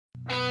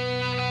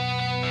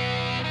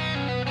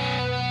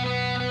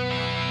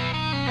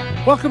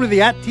Welcome to the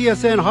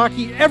TSN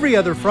Hockey Every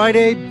Other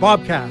Friday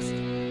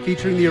Bobcast,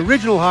 featuring the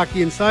original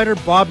hockey insider,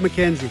 Bob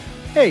McKenzie.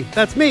 Hey,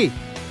 that's me,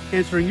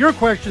 answering your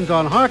questions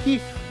on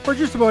hockey or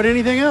just about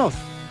anything else,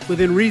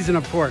 within reason,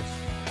 of course.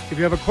 If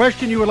you have a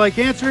question you would like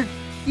answered,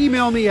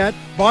 email me at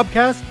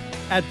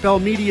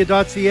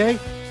bobcast@bellmedia.ca.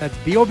 That's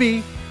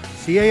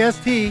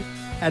BOBCAST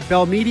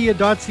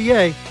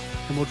 @bellmedia.ca,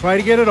 and we'll try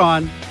to get it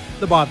on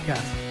the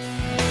Bobcast.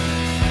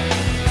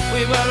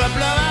 We were a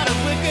blowout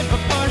of wicked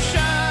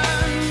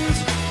proportions,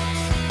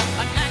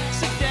 an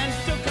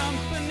accidental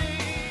company.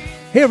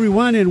 Hey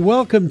everyone, and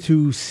welcome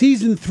to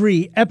Season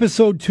 3,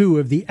 Episode 2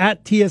 of the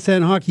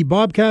TSN Hockey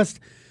Bobcast.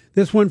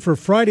 This one for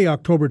Friday,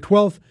 October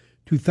 12th,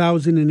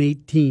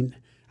 2018.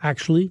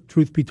 Actually,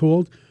 truth be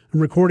told, I'm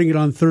recording it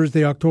on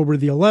Thursday, October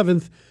the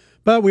 11th,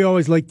 but we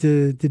always like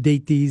to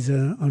date these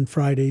on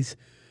Fridays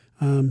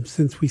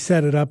since we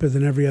set it up as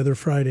an every other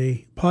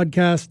Friday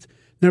podcast.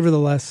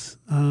 Nevertheless,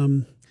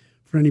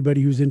 for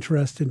anybody who's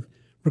interested,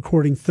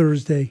 recording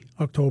Thursday,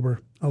 October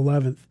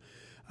 11th.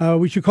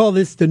 We should call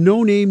this the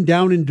no-name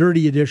down and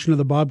dirty edition of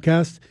the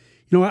Bobcast.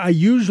 You know, I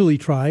usually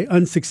try,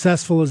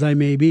 unsuccessful as I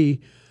may be,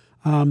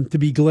 to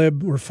be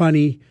glib or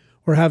funny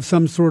or have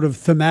some sort of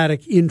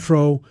thematic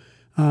intro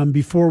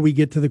before we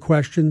get to the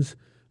questions.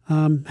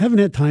 Haven't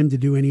had time to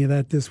do any of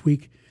that this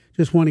week.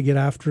 Just want to get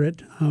after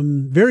it.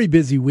 Very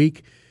busy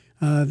week.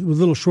 It was a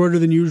little shorter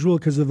than usual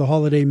because of the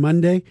holiday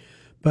Monday,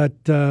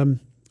 but 2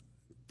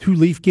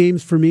 Leaf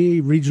games for me,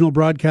 regional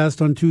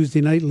broadcast on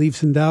Tuesday night,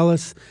 Leafs in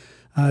Dallas.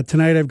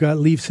 Tonight I've got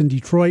Leafs in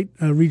Detroit,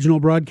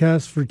 regional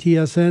broadcast for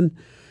TSN.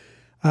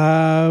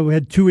 We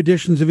had 2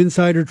 editions of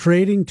Insider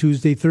Trading,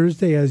 Tuesday,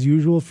 Thursday, as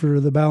usual for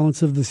the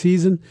balance of the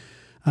season.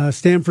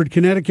 Stamford,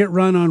 Connecticut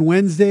run on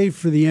Wednesday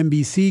for the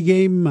NBC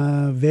game.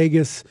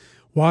 Vegas,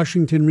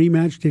 Washington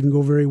rematch didn't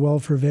go very well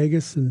for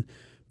Vegas. And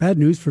bad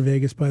news for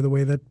Vegas, by the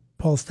way, that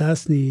Paul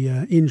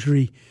Stastny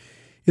injury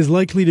is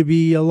likely to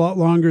be a lot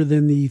longer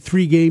than the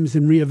 3 games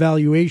in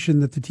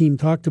reevaluation that the team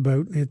talked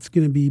about. It's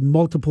going to be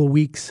multiple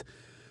weeks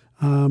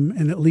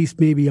and at least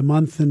maybe a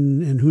month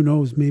and who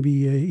knows, maybe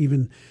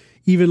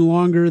even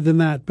longer than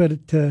that. But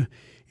in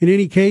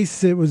any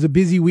case, it was a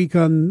busy week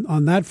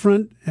on that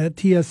front at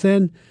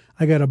TSN.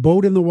 I got a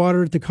boat in the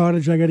water at the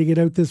cottage I got to get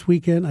out this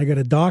weekend. I got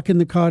a dock in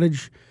the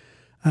cottage,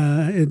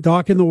 a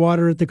dock in the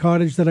water at the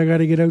cottage that I got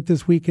to get out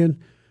this weekend.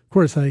 Of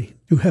course, I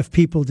do have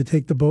people to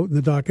take the boat and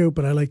the dock out,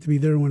 but I like to be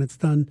there when it's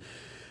done.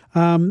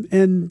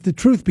 And the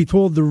truth be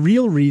told, the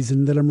real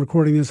reason that I'm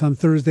recording this on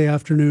Thursday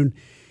afternoon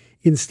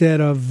instead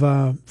of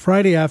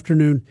Friday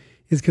afternoon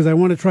is because I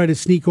want to try to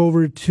sneak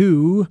over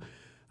to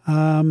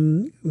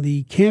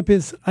the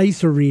campus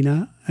ice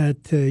arena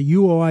at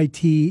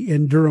UOIT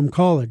in Durham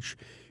College.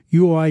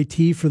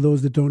 UOIT, for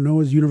those that don't know,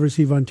 is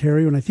University of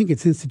Ontario, and I think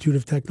it's Institute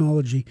of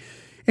Technology.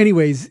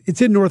 Anyways,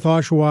 it's in North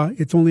Oshawa.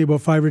 It's only about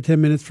 5 or 10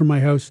 minutes from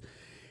my house.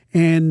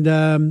 And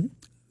the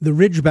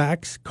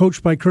Ridgebacks,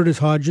 coached by Curtis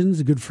Hodgins,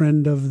 a good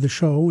friend of the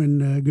show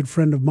and a good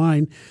friend of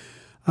mine,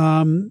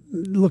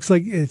 looks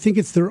like, I think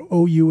it's their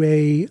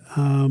OUA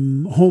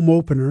home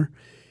opener.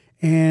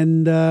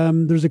 And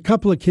there's a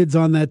couple of kids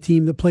on that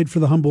team that played for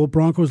the Humboldt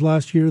Broncos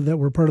last year that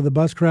were part of the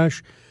bus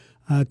crash.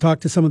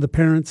 Talked to some of the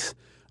parents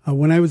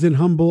when I was in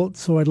Humboldt,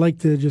 so I'd like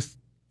to just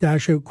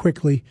dash out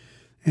quickly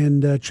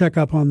and check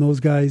up on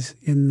those guys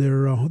in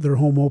their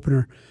home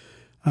opener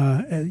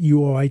at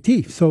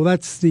UOIT. So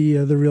that's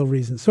the real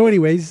reason. So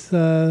anyways,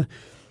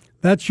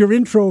 that's your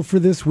intro for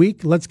this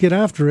week. Let's get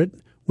after it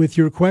with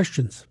your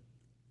questions.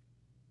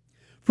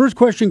 First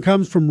question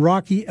comes from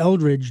Rocky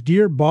Eldridge.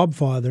 Dear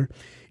Bobfather,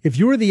 if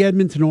you were the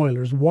Edmonton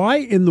Oilers, why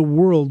in the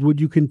world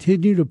would you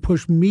continue to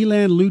push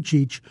Milan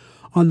Lucic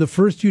on the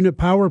first unit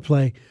power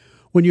play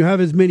when you have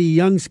as many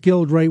young,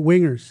 skilled right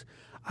wingers?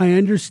 I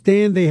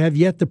understand they have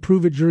yet to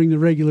prove it during the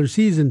regular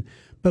season,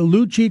 but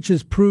Lucic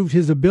has proved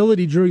his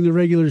ability during the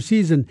regular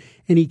season,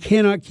 and he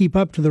cannot keep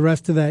up to the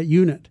rest of that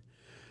unit.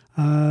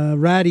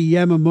 Ratty,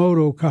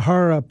 Yamamoto,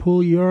 Kahara,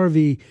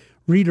 Puljujarvi,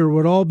 Reeder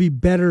would all be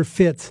better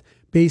fits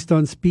based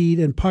on speed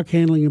and puck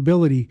handling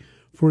ability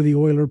for the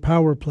Oiler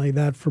power play.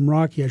 That from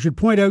Rocky. I should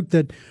point out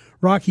that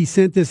Rocky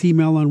sent this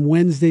email on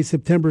Wednesday,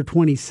 September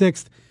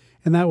 26th,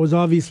 and that was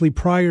obviously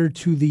prior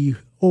to the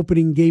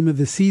opening game of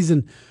the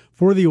season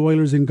for the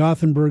Oilers in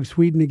Gothenburg,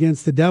 Sweden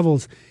against the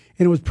Devils.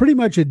 And it was pretty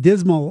much a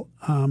dismal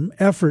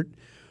effort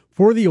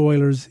for the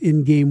Oilers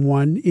in Game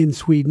 1 in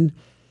Sweden.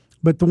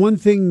 But the one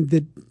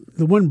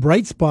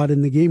bright spot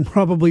in the game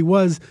probably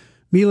was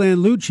Milan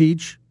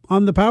Lucic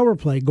on the power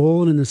play,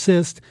 goal and an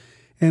assist.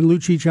 And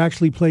Lucic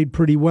actually played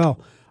pretty well.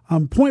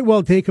 Point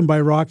well taken by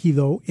Rocky,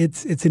 though.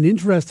 It's an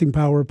interesting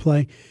power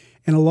play,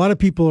 and a lot of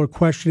people are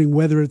questioning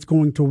whether it's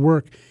going to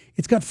work.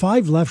 It's got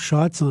 5 left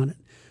shots on it.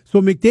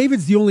 So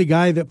McDavid's the only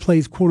guy that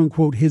plays,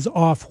 quote-unquote, his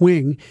off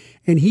wing,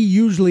 and he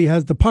usually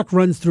has the puck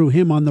runs through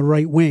him on the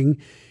right wing,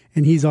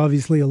 and he's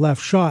obviously a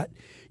left shot.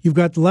 You've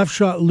got the left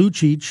shot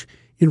Lucic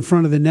in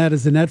front of the net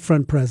as the net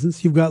front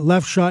presence. You've got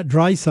left shot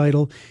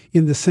Draisaitl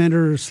in the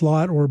center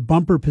slot or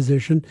bumper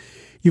position.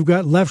 You've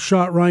got left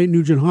shot Ryan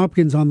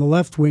Nugent-Hopkins on the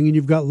left wing, and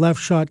you've got left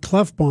shot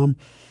Klefbom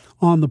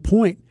on the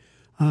point.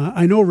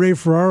 I know Ray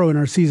Ferraro in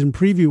our season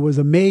preview was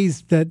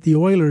amazed that the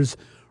Oilers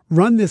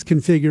run this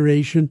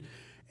configuration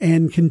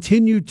and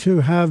continue to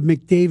have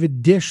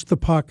McDavid dish the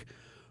puck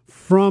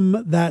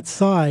from that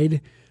side,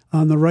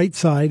 on the right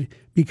side,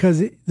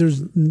 because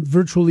there's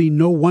virtually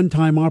no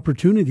one-time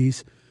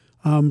opportunities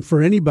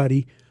for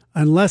anybody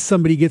unless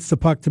somebody gets the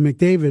puck to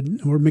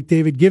McDavid, or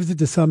McDavid gives it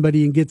to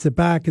somebody and gets it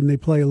back, and they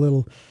play a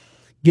little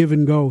give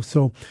and go.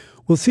 So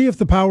we'll see if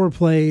the power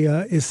play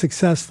is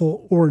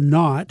successful or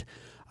not.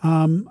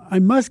 I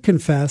must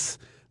confess,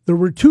 there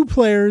were two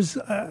players.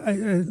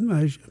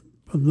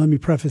 Let me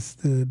preface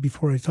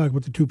before I talk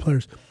about the two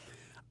players.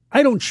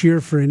 I don't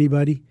cheer for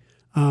anybody.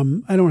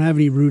 I don't have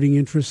any rooting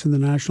interest in the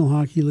National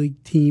Hockey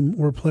League team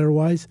or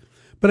player-wise,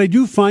 but I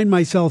do find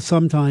myself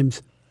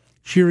sometimes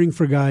cheering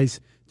for guys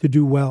to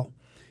do well.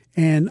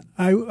 And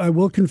I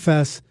will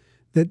confess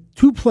that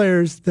two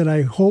players that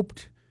I hope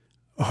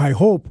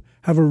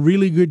have a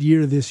really good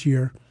year this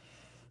year,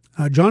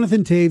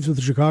 Jonathan Toews with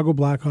the Chicago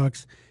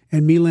Blackhawks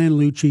and Milan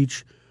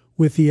Lucic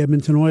with the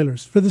Edmonton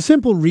Oilers, for the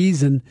simple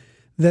reason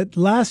that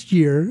last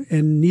year,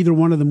 and neither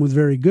one of them was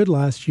very good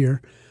last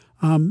year,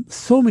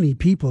 so many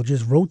people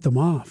just wrote them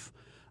off.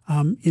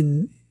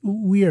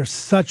 We are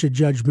such a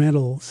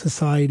judgmental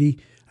society.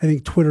 I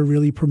think Twitter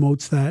really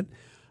promotes that,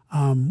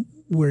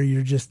 where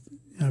you're just,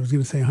 I was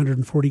going to say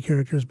 140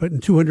 characters, but in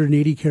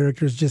 280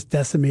 characters, just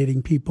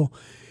decimating people.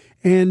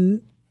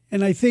 And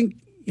I think,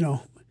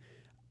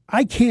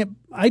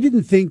 I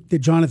didn't think that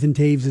Jonathan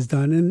Toews is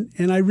done.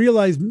 And I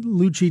realize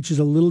Lucic is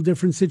a little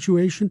different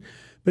situation,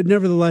 but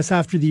nevertheless,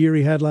 after the year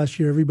he had last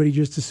year, everybody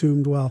just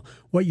assumed, well,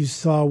 what you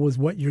saw was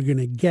what you're going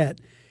to get.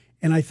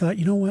 And I thought,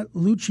 you know what?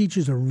 Lucic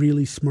is a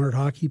really smart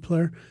hockey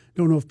player.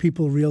 Don't know if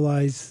people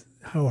realize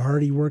how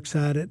hard he works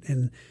at it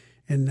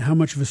and how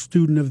much of a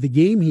student of the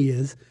game he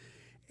is,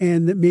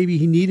 and that maybe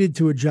he needed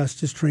to adjust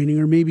his training,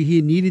 or maybe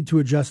he needed to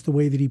adjust the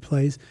way that he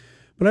plays.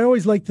 But I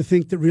always like to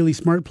think that really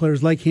smart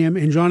players like him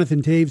and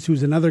Jonathan Toews,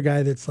 who's another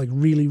guy that's like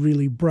really,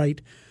 really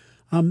bright,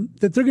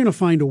 that they're going to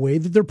find a way,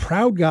 that they're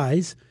proud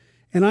guys.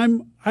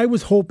 And I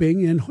was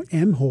hoping and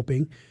am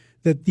hoping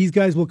that these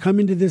guys will come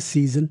into this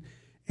season,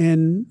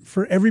 and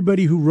for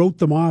everybody who wrote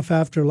them off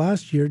after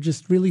last year,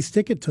 just really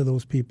stick it to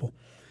those people.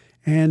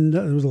 And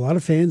there was a lot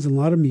of fans and a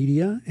lot of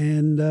media,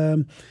 and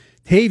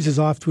Toews is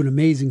off to an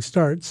amazing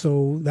start,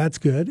 so that's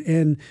good.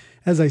 And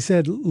as I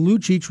said,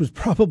 Lucic was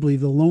probably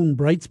the lone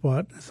bright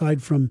spot,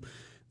 aside from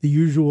the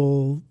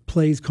usual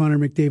plays Connor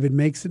McDavid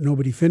makes that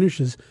nobody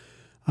finishes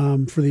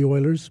for the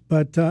Oilers.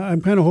 But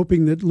I'm kind of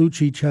hoping that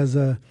Lucic has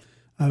a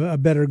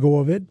better go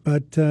of it.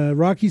 But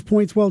Rocky's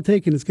point's well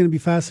taken. It's going to be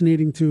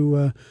fascinating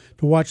to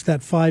watch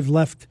that 5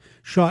 left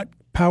shot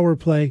power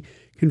play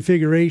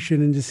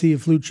configuration and to see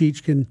if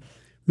Lucic can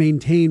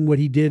maintain what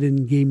he did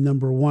in game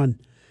number 1.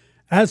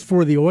 As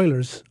for the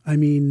Oilers, I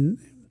mean,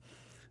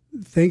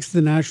 thanks to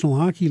the National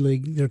Hockey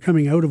League, they're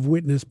coming out of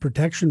witness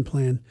protection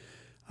plan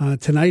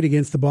tonight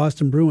against the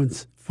Boston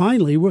Bruins.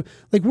 Finally, we're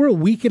a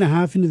week and a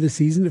half into the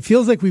season. It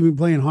feels like we've been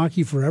playing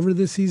hockey forever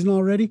this season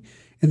already.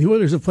 And the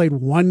Oilers have played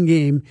one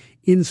game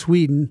in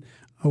Sweden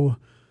a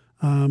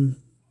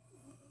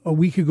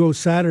week ago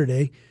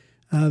Saturday.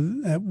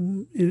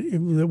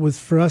 It was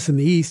for us in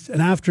the East,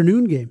 an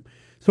afternoon game.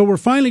 So we're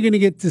finally going to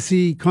get to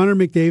see Connor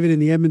McDavid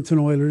and the Edmonton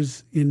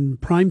Oilers in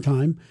prime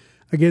time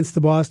against the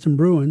Boston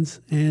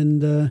Bruins.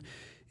 And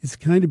it's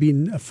kind of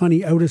been a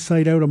funny out of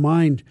sight, out of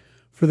mind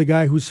for the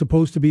guy who's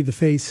supposed to be the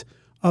face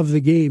of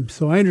the game.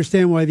 So I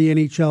understand why the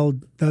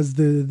NHL does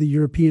the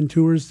European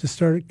tours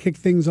to kick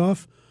things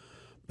off.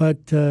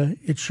 But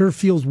it sure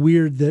feels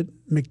weird that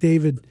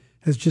McDavid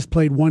has just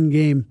played one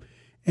game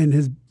and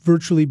has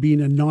virtually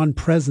been a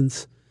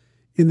non-presence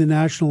in the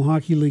National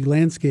Hockey League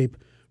landscape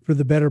for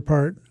the better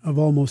part of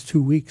almost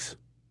 2 weeks.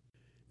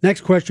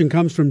 Next question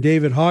comes from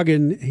David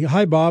Hagen.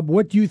 Hi, Bob.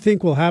 What do you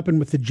think will happen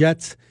with the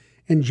Jets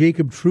and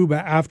Jacob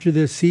Trouba after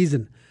this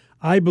season?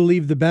 I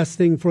believe the best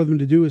thing for them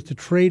to do is to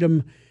trade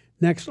him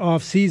next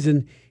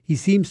off-season. He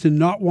seems to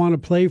not want to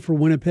play for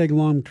Winnipeg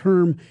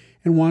long-term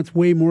and wants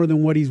way more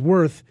than what he's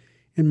worth,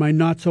 in my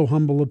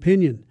not-so-humble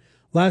opinion.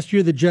 Last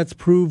year, the Jets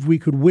proved we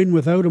could win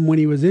without him when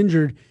he was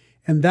injured,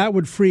 and that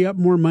would free up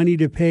more money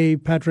to pay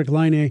Patrick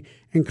Laine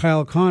and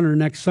Kyle Connor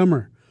next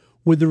summer.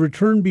 Would the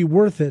return be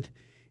worth it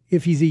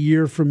if he's a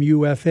year from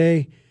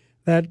UFA?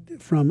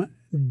 That from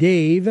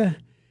Dave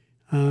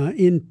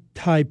in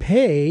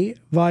Taipei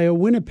via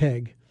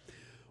Winnipeg.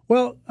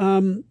 Well,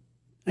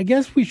 I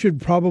guess we should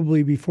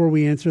probably, before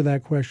we answer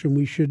that question,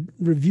 we should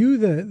review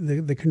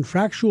the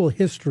contractual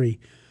history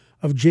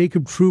of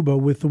Jacob Trouba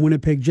with the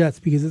Winnipeg Jets,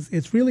 because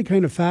it's really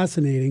kind of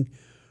fascinating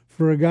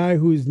for a guy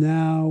who's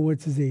now,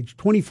 what's his age,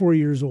 24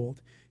 years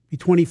old, be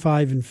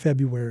 25 in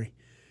February.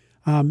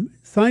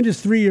 Signed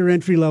his 3-year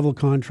entry-level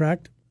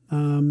contract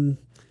and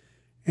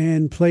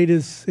played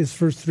his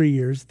first 3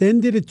 years. Then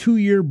did a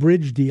 2-year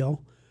bridge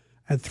deal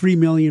at $3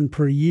 million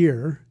per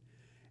year.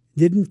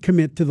 Didn't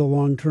commit to the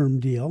long-term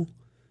deal.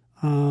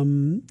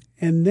 And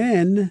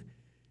then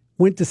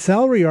went to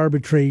salary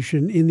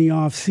arbitration in the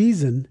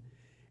off-season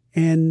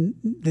and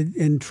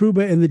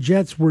Trouba and the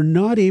Jets were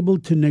not able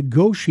to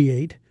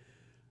negotiate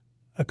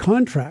a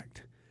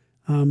contract.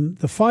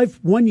 The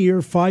 1 year,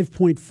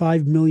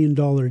 $5.5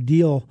 million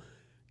deal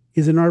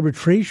is an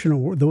arbitration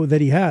award, though,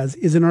 that he has,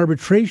 is an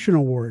arbitration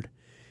award.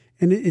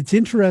 And it's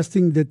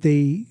interesting that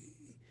they,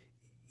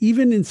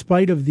 even in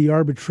spite of the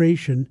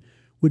arbitration,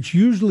 which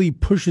usually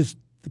pushes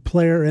the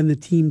player and the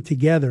team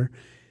together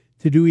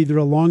to do either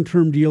a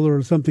long-term deal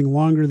or something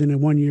longer than a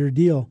 1 year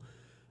deal,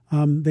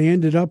 they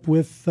ended up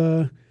with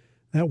that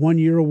 1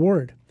 year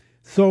award.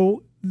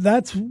 So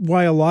that's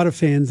why a lot of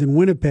fans in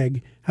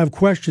Winnipeg have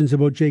questions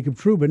about Jacob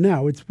Trouba.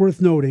 Now, it's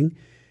worth noting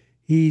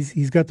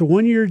he's got the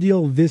 1 year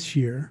deal this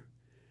year,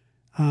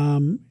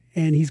 and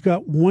he's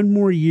got one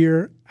more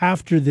year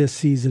after this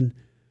season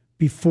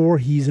before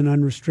he's an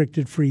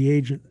unrestricted free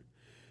agent.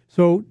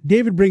 So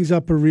David brings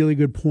up a really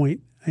good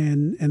point,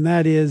 and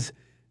that is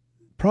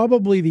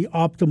probably the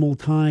optimal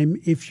time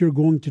if you're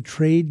going to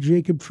trade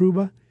Jacob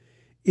Trouba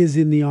is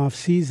in the off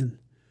season.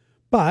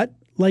 But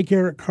like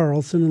Erik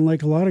Karlsson and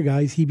like a lot of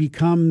guys, he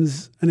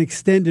becomes an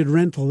extended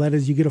rental. That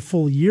is, you get a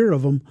full year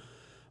of him,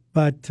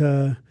 but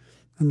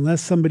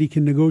unless somebody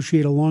can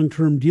negotiate a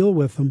long-term deal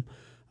with him,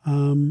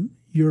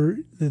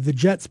 the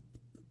Jets'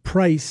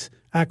 price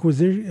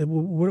acquisition,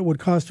 what it would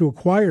cost to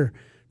acquire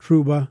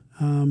Trouba,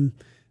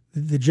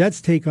 the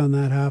Jets' take on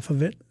that half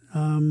of it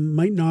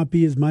might not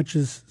be as much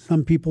as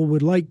some people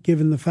would like,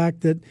 given the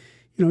fact that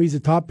he's a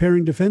top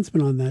pairing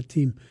defenseman on that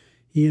team.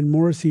 He and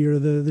Morrissey are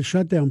the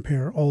shutdown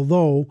pair,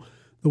 although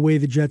the way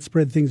the Jets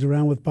spread things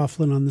around with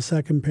Byfuglien on the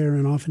second pair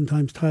and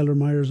oftentimes Tyler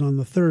Myers on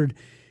the third,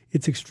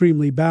 it's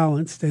extremely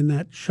balanced, and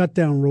that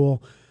shutdown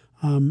role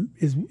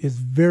is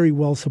very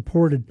well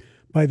supported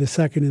by the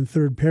second and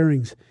third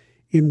pairings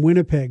in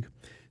Winnipeg.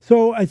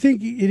 So I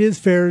think it is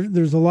fair.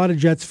 There's a lot of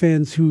Jets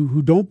fans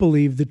who don't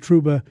believe that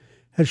Trouba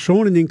has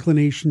shown an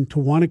inclination to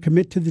want to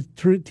commit to the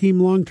team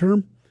long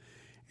term,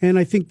 and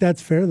I think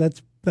that's fair.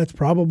 That's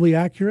probably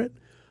accurate.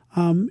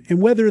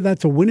 And whether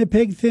that's a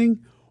Winnipeg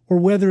thing or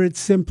whether it's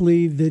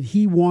simply that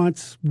he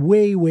wants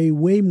way, way,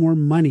 way more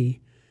money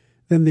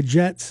than the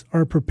Jets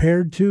are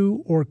prepared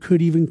to or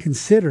could even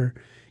consider,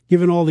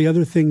 given all the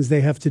other things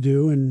they have to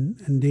do.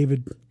 And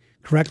David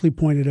correctly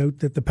pointed out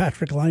that the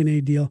Patrick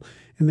Laine deal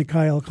and the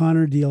Kyle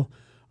Connor deal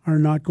are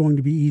not going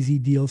to be easy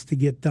deals to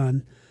get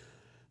done.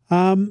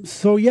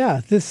 So yeah,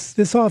 this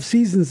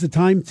offseason is the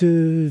time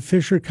to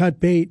fish or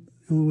cut bait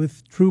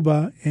with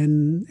Trouba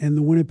and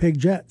the Winnipeg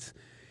Jets.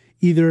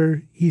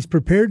 Either he's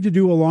prepared to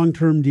do a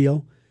long-term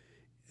deal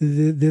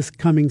this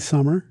coming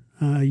summer,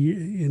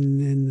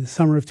 in the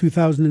summer of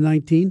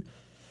 2019,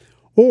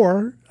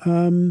 or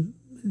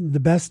the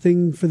best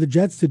thing for the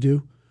Jets to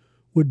do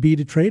would be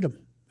to trade him.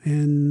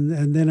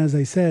 And then, as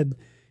I said,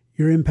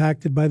 you're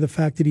impacted by the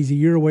fact that he's a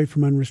year away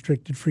from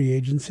unrestricted free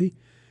agency,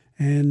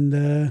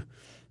 and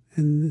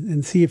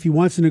see if he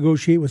wants to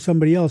negotiate with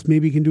somebody else.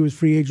 Maybe he can do his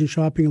free agent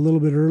shopping a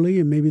little bit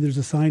early, and maybe there's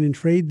a sign and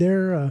trade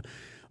there.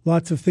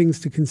 Lots of things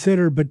to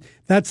consider, but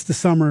that's the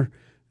summer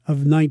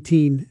of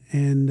 19,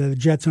 and the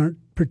Jets aren't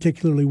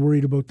particularly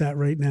worried about that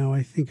right now.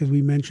 I think, as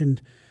we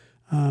mentioned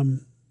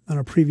on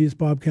our previous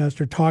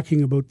Bobcast, or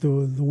talking about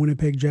the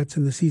Winnipeg Jets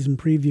in the season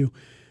preview,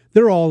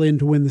 they're all in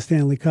to win the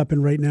Stanley Cup,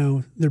 and right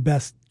now their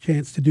best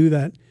chance to do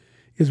that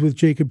is with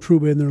Jacob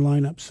Trouba in their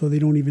lineup, so they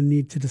don't even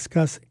need to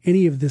discuss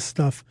any of this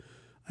stuff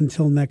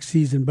until next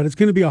season. But it's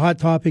going to be a hot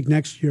topic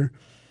next year,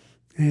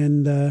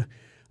 and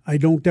I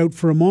don't doubt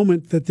for a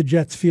moment that the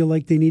Jets feel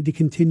like they need to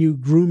continue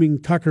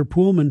grooming Tucker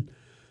Poolman,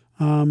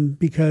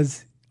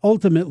 because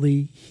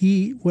ultimately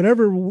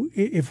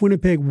if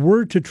Winnipeg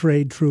were to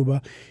trade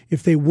Trouba,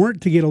 if they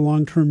weren't to get a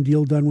long-term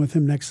deal done with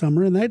him next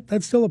summer, and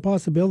that's still a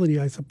possibility,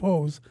 I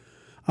suppose,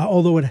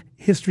 although what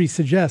history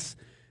suggests,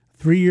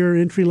 3-year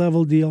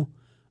entry-level deal,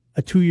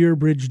 a 2-year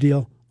bridge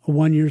deal, a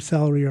 1-year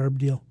salary arb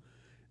deal.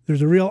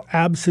 There's a real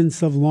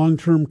absence of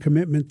long-term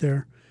commitment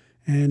there,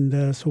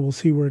 and so we'll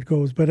see where it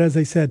goes. But as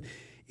I said,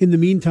 in the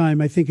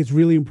meantime, I think it's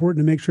really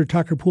important to make sure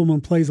Tucker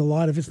Poolman plays a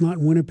lot. If it's not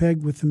in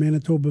Winnipeg with the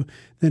Manitoba,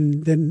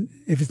 then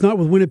if it's not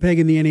with Winnipeg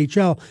in the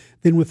NHL,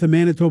 then with the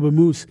Manitoba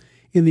Moose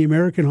in the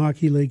American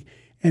Hockey League,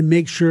 and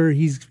make sure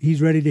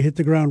he's ready to hit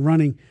the ground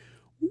running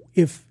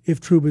if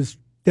Trouba's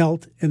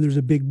dealt and there's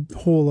a big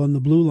hole on the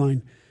blue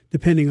line,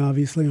 depending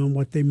obviously on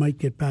what they might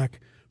get back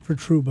for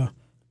Trouba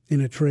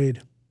in a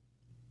trade.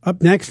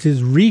 Up next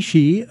is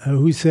Rishi,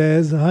 who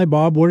says, "Hi,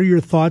 Bob. What are your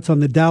thoughts on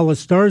the Dallas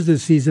Stars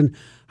this season?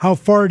 How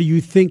far do you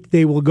think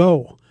they will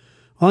go?"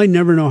 Well, I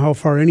never know how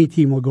far any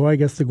team will go. I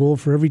guess the goal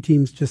for every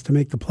team is just to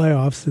make the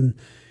playoffs and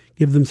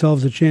give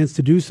themselves a chance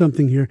to do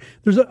something here.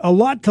 There's a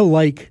lot to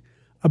like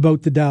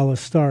about the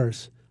Dallas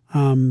Stars.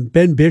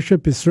 Ben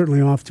Bishop is certainly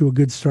off to a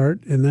good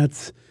start, and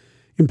that's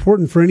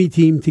important for any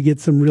team to get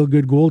some real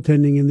good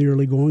goaltending in the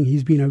early going.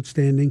 He's been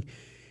outstanding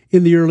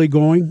in the early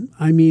going.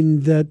 I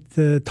mean, that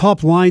the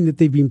top line that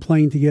they've been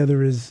playing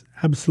together is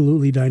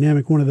absolutely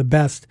dynamic, one of the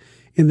best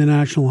in the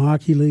National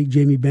Hockey League.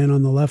 Jamie Benn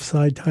on the left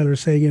side, Tyler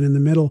Seguin in the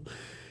middle,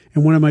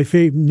 and one of my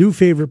new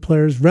favorite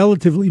players,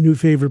 relatively new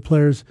favorite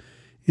players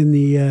in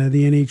the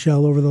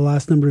NHL over the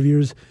last number of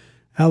years,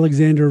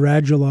 Alexander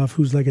Radulov,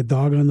 who's like a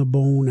dog on the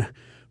bone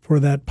for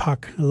that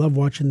puck. I love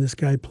watching this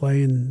guy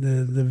play and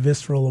the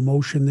visceral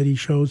emotion that he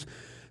shows.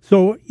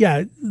 So,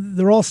 yeah,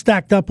 they're all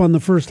stacked up on the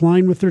first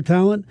line with their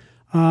talent.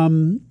 I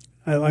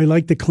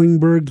like the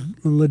Klingberg,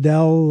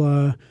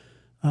 Lindell,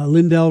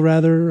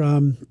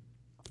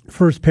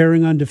 first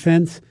pairing on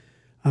defense.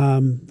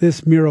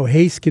 This Miro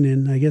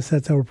Heiskanen, I guess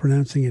that's how we're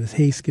pronouncing it, is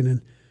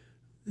Heiskanen.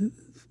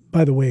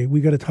 By the way,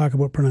 we got to talk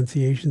about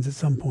pronunciations at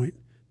some point.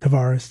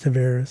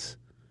 Tavares,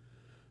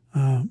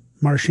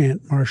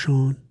 Marchand,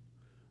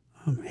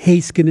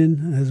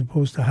 Heiskanen as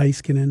opposed to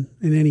Heiskanen.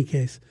 In any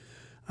case,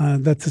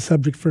 that's a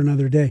subject for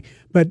another day.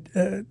 But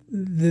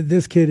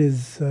this kid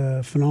is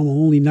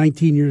phenomenal. Only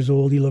 19 years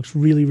old. He looks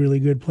really, really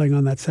good playing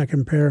on that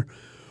second pair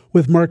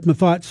with Mark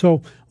Mathot.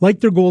 So like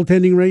their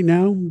goaltending right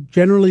now.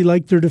 Generally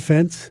like their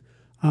defense.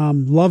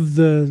 Love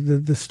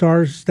the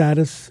star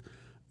status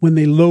when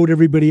they load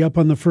everybody up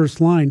on the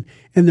first line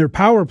and their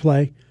power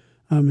play.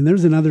 And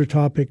there's another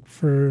topic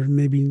for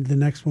maybe the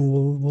next one.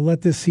 We'll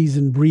let this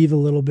season breathe a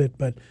little bit,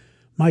 but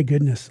my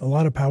goodness, a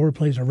lot of power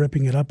plays are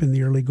ripping it up in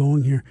the early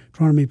going here.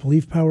 Toronto Maple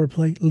Leaf power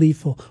play,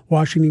 lethal.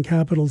 Washington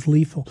Capitals,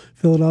 lethal.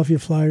 Philadelphia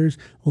Flyers,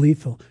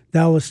 lethal.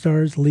 Dallas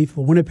Stars,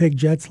 lethal. Winnipeg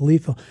Jets,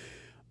 lethal.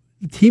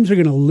 Teams are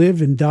going to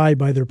live and die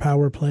by their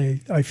power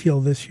play, I feel,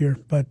 this year.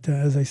 But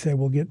as I say,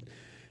 we'll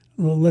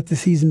let the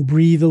season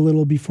breathe a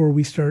little before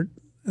we start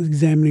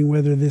examining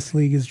whether this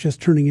league is just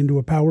turning into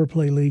a power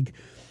play league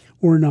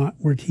or not,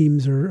 where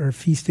teams are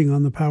feasting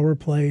on the power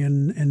play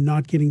and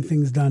not getting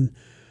things done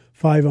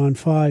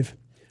 5-on-5.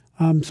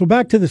 So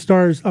back to the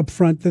Stars up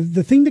front.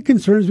 The thing that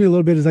concerns me a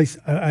little bit is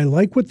I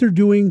like what they're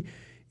doing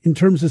in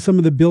terms of some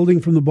of the building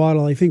from the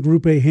bottom. I think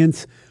Rupe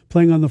Hintz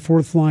playing on the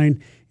fourth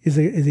line is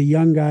a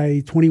young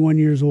guy, 21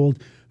 years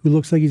old, who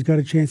looks like he's got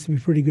a chance to be a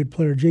pretty good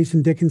player.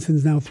 Jason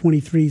Dickinson's now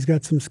 23. He's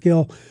got some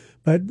skill.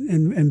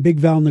 And Big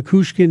Val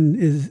Nikushkin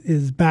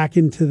is back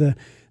into the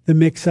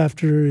mix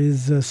after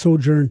his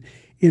sojourn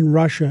in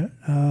Russia.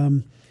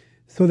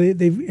 So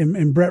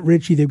they've Brett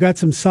Ritchie, they've got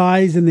some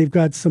size and they've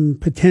got some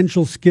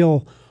potential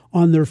skill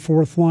on their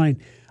fourth line.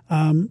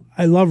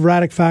 I love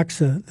Radek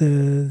Faksa,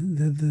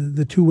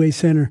 the two-way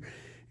center,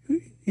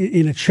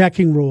 in a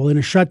checking role, in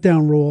a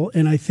shutdown role,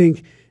 and I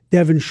think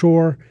Devon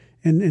Shore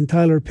and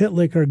Tyler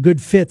Pitlick are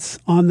good fits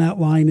on that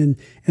line, and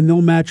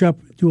they'll match up,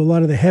 do a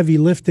lot of the heavy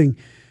lifting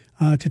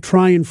to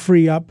try and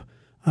free up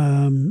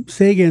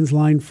Sagan's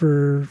line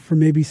for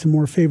maybe some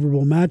more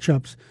favorable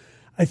matchups.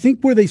 I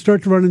think where they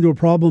start to run into a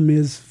problem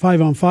is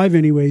 5-on-5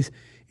 anyways,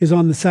 is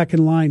on the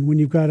second line when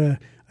you've got a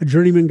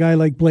journeyman guy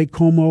like Blake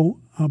Como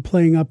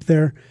playing up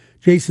there,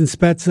 Jason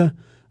Spezza,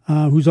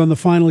 who's on the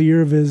final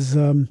year of his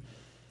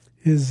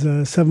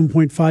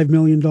 $7.5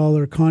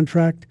 million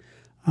contract,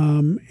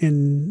 and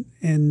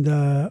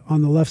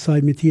on the left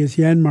side, Matthias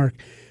Janmark.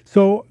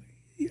 So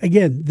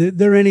again,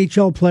 they're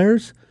NHL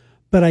players,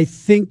 but I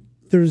think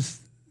there's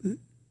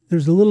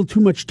a little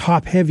too much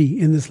top heavy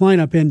in this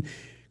lineup. And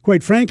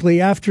quite frankly,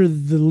 after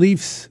the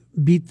Leafs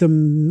beat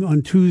them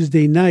on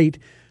Tuesday night,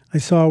 I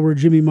saw where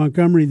Jimmy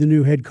Montgomery, the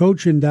new head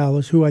coach in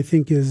Dallas, who I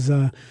think is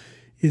going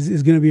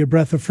to be a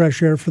breath of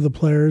fresh air for the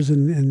players,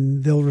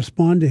 and they'll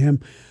respond to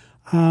him.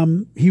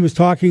 He was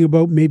talking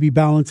about maybe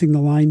balancing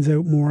the lines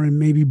out more and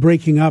maybe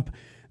breaking up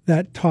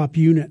that top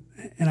unit.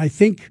 And I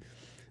think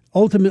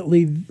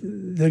ultimately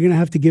they're going to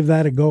have to give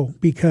that a go,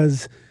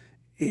 because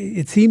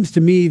it seems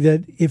to me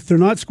that if they're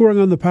not scoring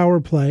on the power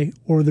play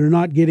or they're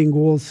not getting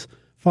goals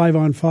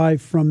 5-on-5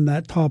 from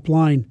that top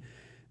line,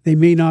 they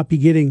may not be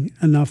getting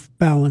enough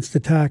balanced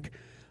attack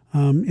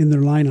in their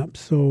lineup.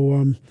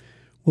 So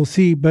we'll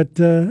see. But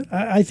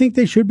I think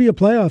they should be a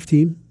playoff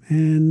team.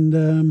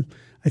 And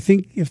I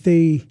think if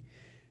they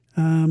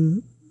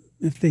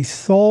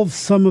solve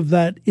some of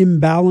that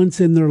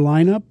imbalance in their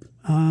lineup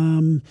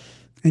and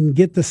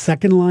get the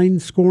second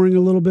line scoring a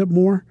little bit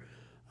more,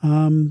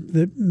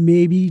 that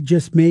maybe,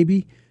 just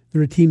maybe,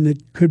 they're a team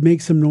that could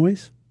make some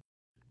noise.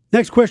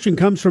 Next question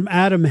comes from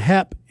Adam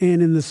Hepp,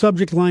 and in the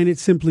subject line it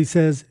simply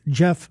says,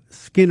 Jeff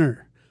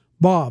Skinner.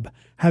 Bob,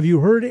 have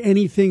you heard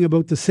anything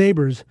about the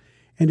Sabres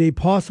and a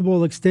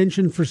possible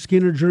extension for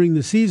Skinner during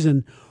the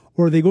season,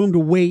 or are they going to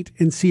wait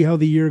and see how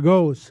the year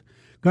goes?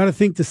 Got to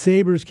think the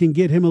Sabres can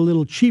get him a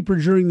little cheaper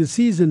during the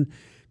season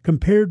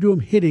compared to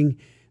him hitting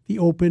the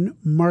open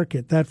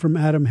market. That from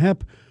Adam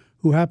Hepp,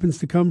 who happens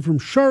to come from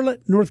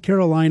Charlotte, North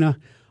Carolina,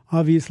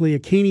 obviously a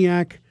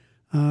Caniac,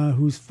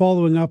 who's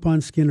following up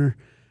on Skinner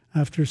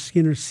after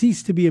Skinner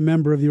ceased to be a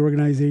member of the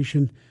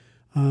organization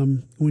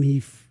when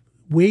he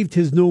waived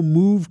his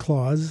no-move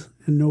clause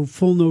and no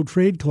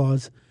trade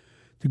clause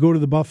to go to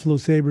the Buffalo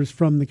Sabres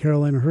from the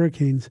Carolina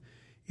Hurricanes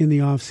in the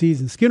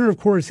offseason. Skinner, of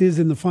course, is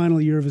in the final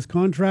year of his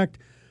contract,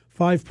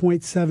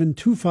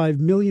 $5.725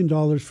 million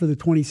for the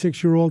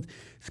 26-year-old,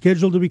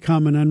 scheduled to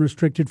become an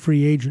unrestricted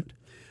free agent.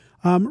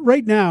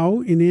 Right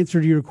now, in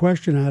answer to your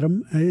question,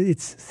 Adam,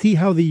 it's see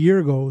how the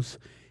year goes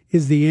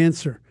is the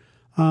answer.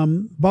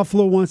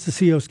 Buffalo wants to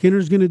see how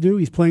Skinner's going to do.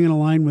 He's playing in a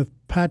line with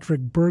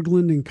Patrick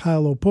Berglund and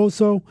Kyle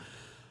Oposo.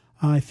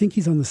 I think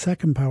he's on the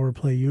second power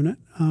play unit.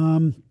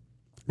 And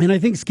And I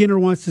think Skinner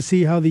wants to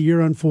see how the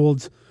year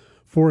unfolds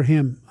for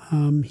him.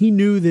 He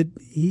knew that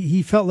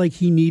he felt like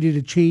he needed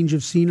a change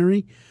of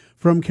scenery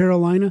from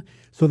Carolina.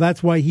 So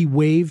that's why he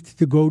waived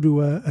to go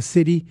to a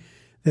city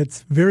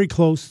that's very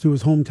close to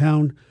his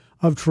hometown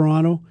of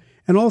Toronto,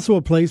 and also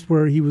a place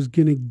where he was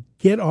going to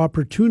get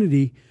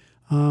opportunity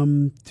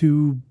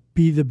to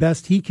be the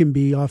best he can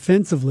be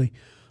offensively.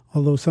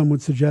 Although some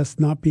would suggest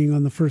not being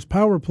on the first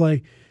power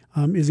play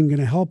isn't going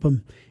to help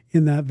him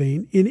in that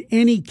vein. In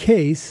any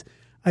case,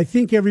 I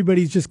think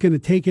everybody's just going to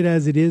take it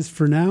as it is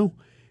for now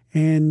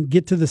and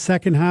get to the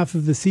second half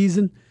of the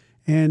season.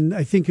 And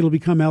I think it'll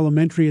become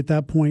elementary at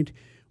that point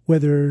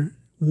whether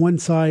one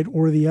side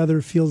or the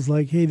other feels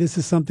like, hey, this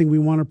is something we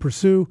want to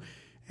pursue.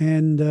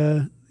 And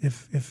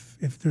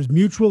if there's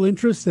mutual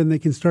interest, then they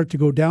can start to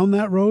go down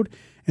that road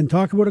and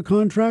talk about a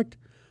contract.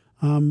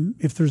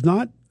 If there's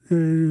not,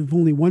 if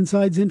only one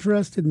side's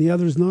interested and the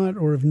other's not,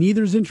 or if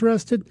neither's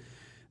interested,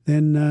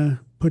 then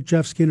put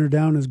Jeff Skinner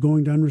down as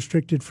going to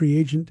unrestricted free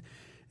agent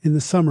in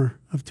the summer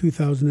of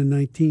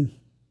 2019.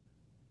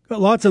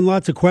 Got lots and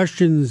lots of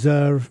questions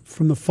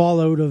from the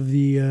fallout of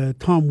the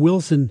Tom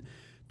Wilson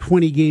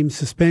 20-game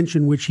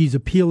suspension, which he's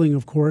appealing,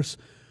 of course.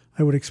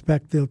 I would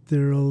expect that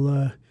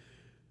there'll,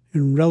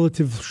 in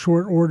relative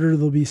short order,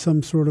 there'll be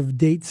some sort of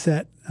date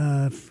set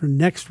for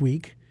next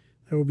week.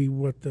 That will be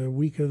the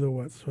week of the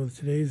what? So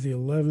today's the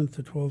 11th,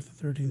 the 12th,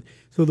 the 13th.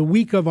 So the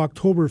week of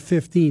October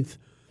 15th,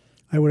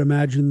 I would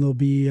imagine there'll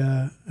be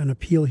an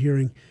appeal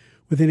hearing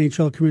with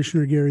NHL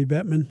Commissioner Gary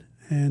Bettman,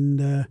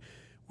 and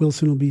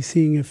Wilson will be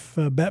seeing if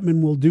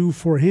Bettman will do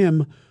for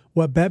him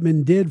what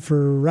Bettman did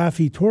for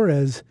Rafi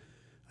Torres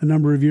a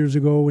number of years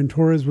ago when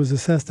Torres was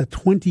assessed a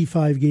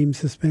 25-game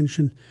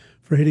suspension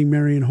for hitting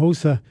Marian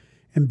Hossa,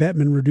 and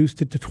Bettman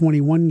reduced it to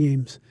 21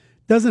 games.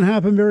 Doesn't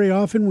happen very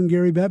often when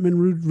Gary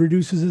Bettman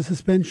reduces a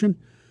suspension,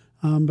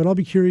 but I'll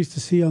be curious to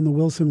see on the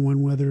Wilson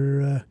one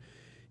whether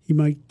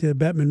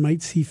Bettman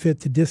might see fit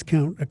to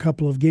discount a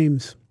couple of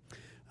games.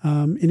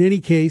 In any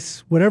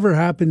case, whatever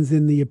happens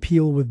in the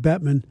appeal with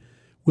Bettman,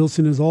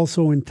 Wilson is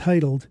also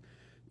entitled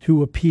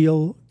to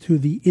appeal to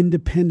the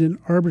independent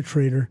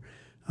arbitrator.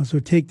 So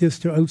take this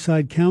to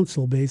outside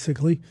counsel,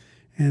 basically,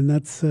 and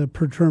that's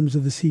per terms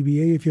of the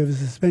CBA. If you have a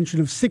suspension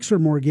of 6 or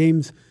more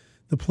games,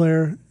 the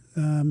player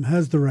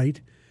has the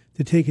right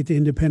to take it to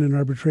independent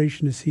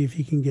arbitration to see if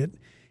he can get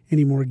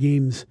any more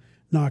games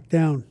knocked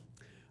down.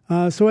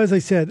 So as I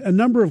said, a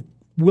number of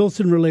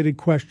Wilson-related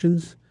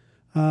questions.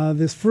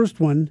 This first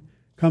one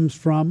comes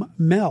from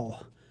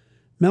Mel.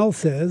 Mel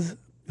says,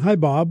 "Hi,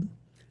 Bob.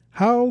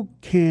 How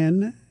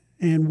can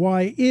and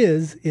why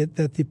is it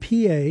that the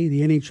PA,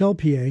 the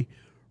NHLPA,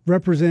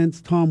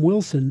 represents Tom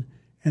Wilson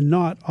and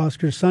not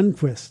Oscar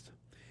Sundqvist?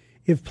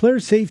 If player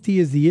safety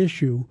is the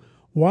issue,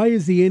 why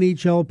is the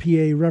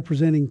NHLPA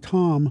representing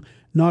Tom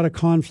not a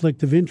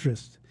conflict of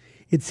interest?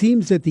 It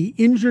seems that the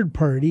injured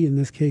party, in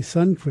this case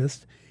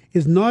Sundqvist,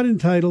 is not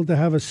entitled to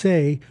have a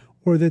say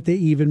or that they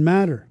even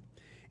matter.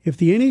 If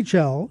the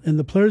NHL and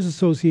the Players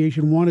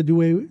Association want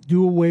to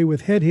do away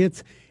with head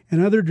hits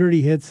and other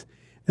dirty hits,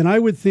 then I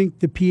would think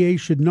the PA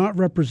should not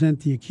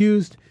represent the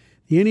accused.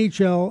 The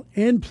NHL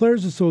and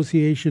Players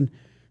Association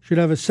should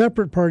have a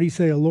separate party,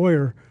 say a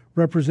lawyer,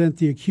 represent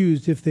the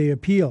accused if they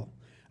appeal.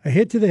 A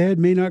hit to the head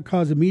may not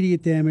cause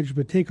immediate damage,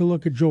 but take a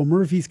look at Joe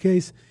Murphy's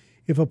case.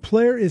 If a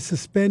player is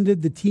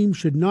suspended, the team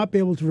should not be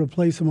able to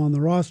replace him on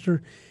the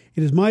roster.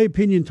 It is my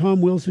opinion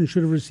Tom Wilson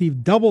should have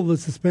received double the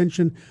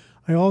suspension.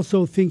 I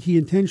also think he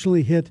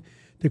intentionally hit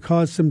to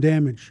cause some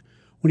damage.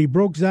 When he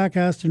broke Zach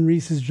Aston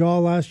Reese's jaw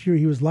last year,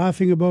 he was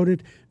laughing about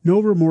it. No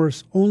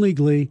remorse, only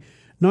glee.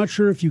 Not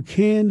sure if you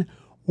can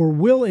or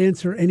will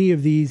answer any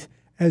of these,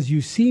 as you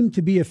seem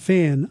to be a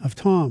fan of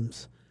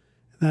Tom's."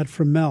 That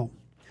from Mel.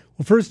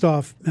 Well, first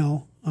off,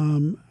 Mel,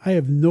 I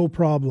have no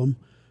problem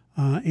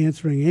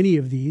answering any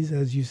of these,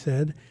 as you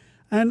said.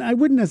 And I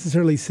wouldn't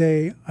necessarily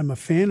say I'm a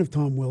fan of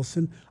Tom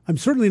Wilson. I'm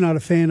certainly not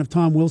a fan of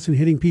Tom Wilson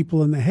hitting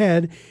people in the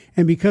head.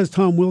 And because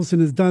Tom Wilson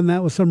has done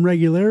that with some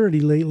regularity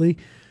lately,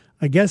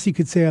 I guess you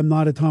could say I'm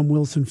not a Tom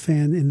Wilson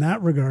fan in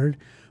that regard.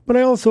 But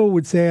I also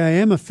would say I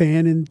am a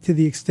fan, and to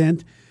the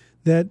extent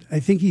that I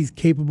think he's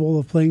capable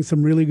of playing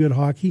some really good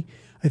hockey.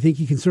 I think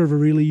he can serve a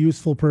really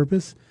useful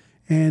purpose.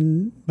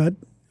 But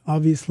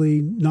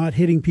obviously not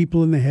hitting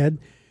people in the head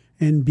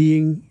and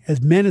being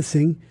as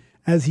menacing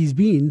as he's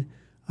been.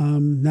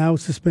 Now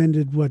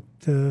suspended,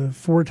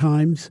 4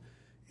 times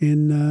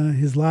in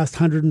his last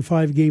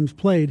 105 games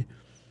played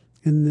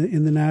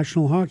in the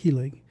National Hockey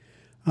League.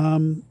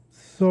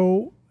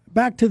 So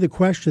back to the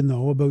question,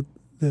 though, about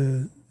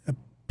the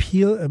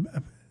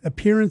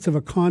appearance of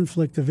a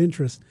conflict of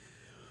interest.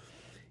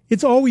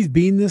 It's always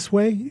been this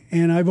way,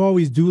 and I've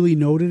always duly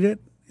noted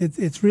it.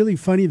 It's really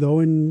funny, though,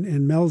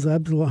 and Mel's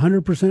absolutely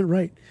 100%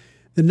 right.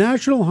 The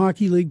National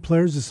Hockey League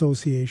Players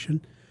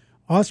Association,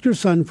 Oscar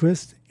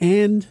Sundqvist,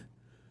 and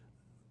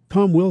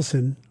Tom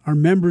Wilson are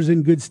members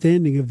in good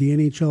standing of the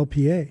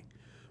NHLPA.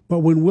 But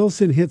when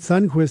Wilson hit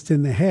Sundqvist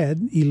in the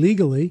head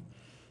illegally,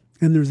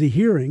 and there's a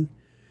hearing,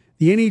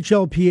 the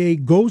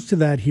NHLPA goes to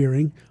that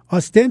hearing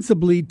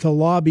ostensibly to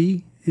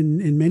lobby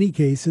in many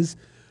cases,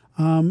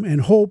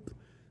 and hope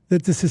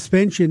that the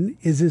suspension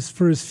is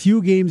for as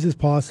few games as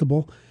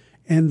possible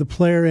and the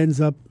player ends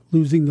up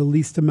losing the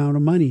least amount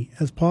of money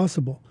as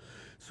possible.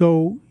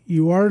 So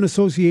you are an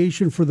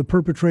association for the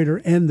perpetrator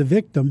and the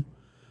victim,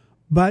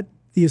 but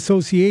the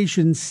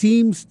association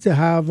seems to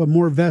have a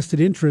more vested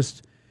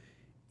interest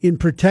in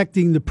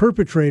protecting the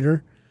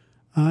perpetrator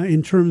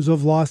in terms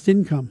of lost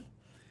income.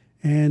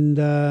 And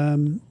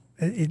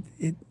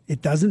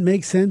it doesn't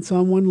make sense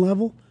on one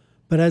level,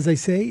 but as I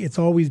say, it's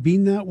always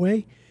been that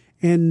way.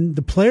 And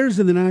the players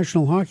in the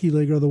National Hockey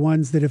League are the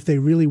ones that, if they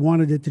really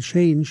wanted it to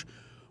change,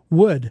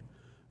 would.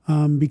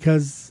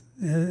 Because,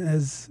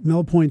 as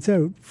Mel points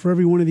out, for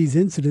every one of these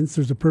incidents,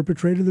 there's a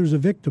perpetrator, there's a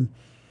victim.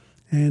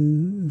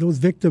 And those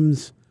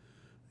victims,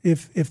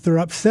 if they're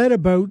upset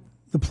about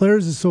the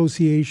Players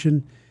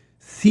Association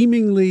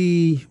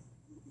seemingly,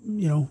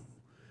 in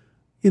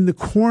the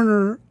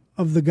corner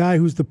of the guy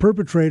who's the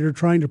perpetrator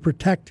trying to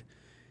protect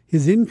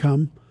his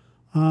income,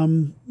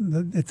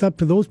 it's up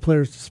to those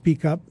players to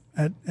speak up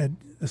at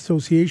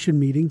association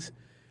meetings.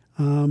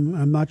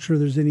 I'm not sure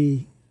there's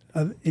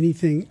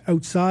anything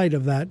outside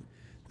of that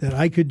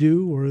I could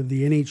do, or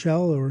the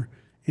NHL, or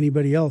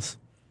anybody else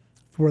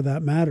for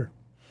that matter.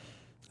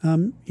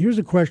 Here's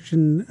a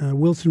question, a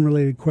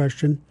Wilson-related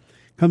question.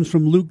 Comes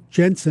from Luke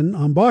Jensen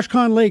on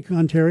Boschcon Lake,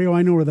 Ontario.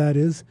 I know where that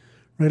is,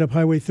 right up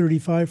Highway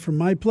 35 from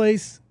my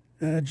place,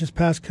 just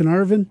past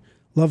Carnarvon.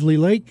 Lovely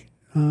lake.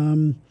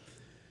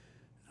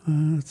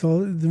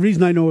 So the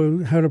reason I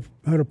know how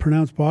to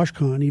pronounce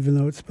Boschcon, even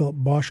though it's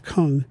spelled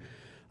Boschkung,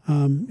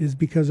 is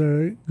because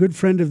a good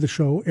friend of the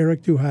show,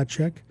 Eric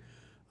Duhacek,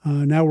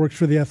 now works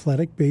for The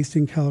Athletic, based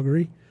in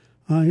Calgary.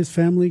 His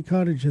family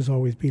cottage has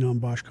always been on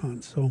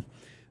Boschcon, so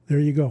there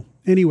you go.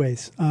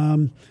 Anyways,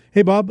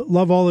 hey Bob,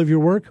 love all of your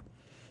work.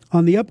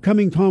 On the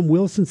upcoming Tom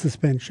Wilson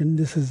suspension,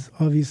 this is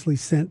obviously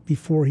sent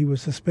before he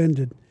was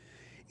suspended.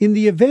 In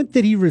the event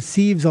that he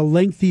receives a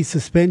lengthy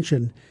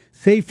suspension,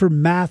 say for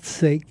math's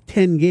sake,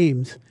 10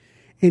 games,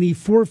 and he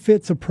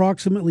forfeits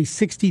approximately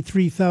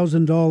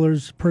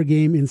 $63,000 per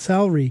game in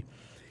salary,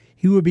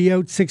 he would be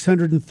out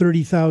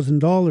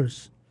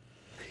 $630,000.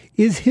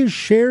 Is his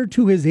share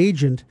to his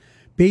agent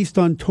based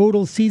on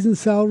total season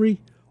salary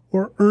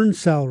or earned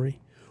salary?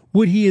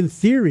 Would he, in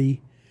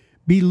theory,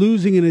 be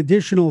losing an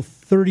additional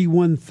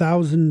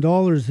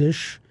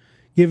 $31,000-ish,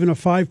 given a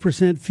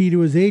 5% fee to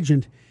his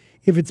agent,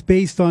 if it's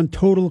based on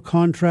total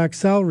contract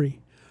salary?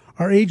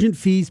 Are agent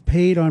fees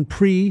paid on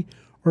pre-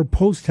 or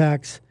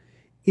post-tax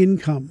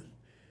income?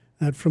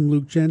 That from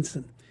Luke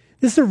Jensen.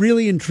 This is a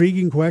really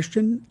intriguing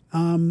question,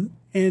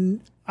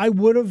 and I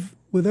would have,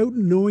 without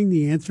knowing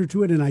the answer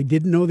to it, and I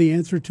didn't know the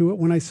answer to it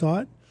when I saw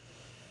it,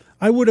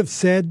 I would have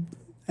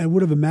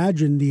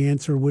imagined the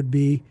answer would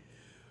be,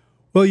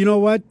 well, you know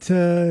what?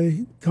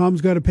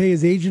 Tom's got to pay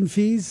his agent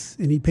fees,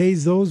 and he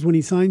pays those when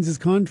he signs his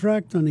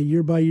contract on a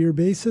year-by-year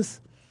basis.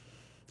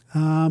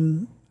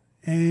 And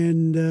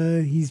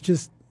he's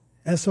just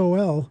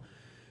SOL,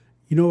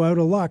 out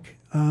of luck.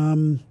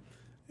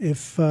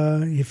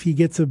 If he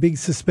gets a big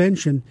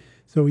suspension.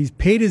 So he's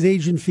paid his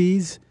agent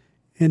fees,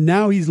 and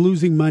now he's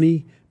losing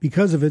money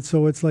because of it,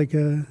 so it's like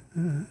a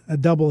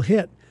double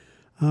hit.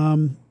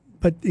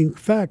 But in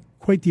fact,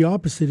 quite the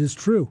opposite is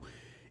true.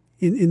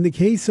 In the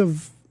case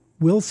of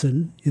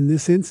Wilson, in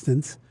this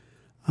instance,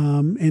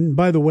 and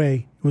by the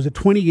way, it was a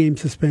 20-game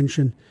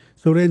suspension,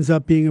 so it ends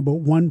up being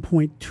about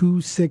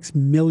 $1.26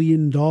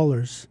 million.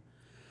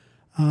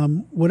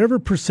 Whatever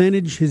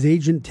percentage his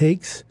agent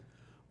takes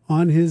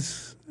on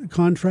his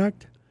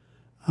contract,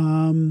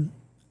 the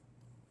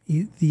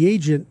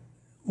agent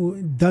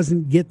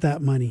doesn't get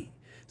that money.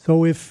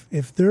 So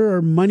if there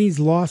are monies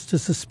lost to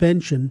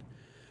suspension,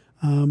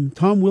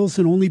 Tom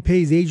Wilson only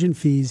pays agent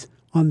fees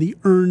on the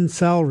earned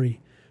salary,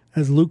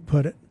 as Luke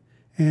put it.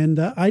 And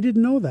I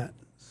didn't know that.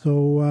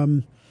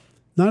 So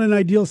not an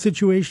ideal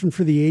situation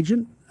for the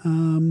agent,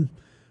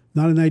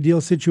 not an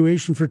ideal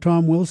situation for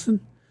Tom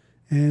Wilson.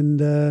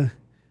 And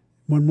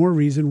one more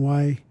reason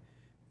why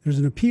there's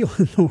an appeal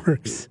in the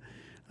works,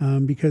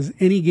 because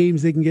any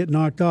games they can get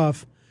knocked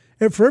off,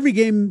 for every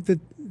game that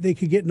they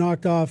could get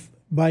knocked off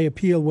by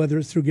appeal, whether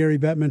it's through Gary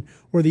Bettman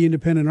or the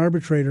independent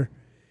arbitrator,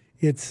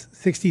 it's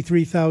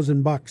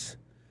 $63,000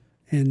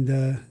 and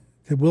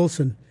to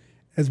Wilson,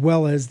 as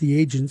well as the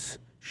agent's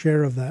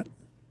share of that.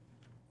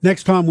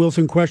 Next Tom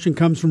Wilson question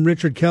comes from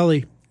Richard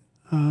Kelly.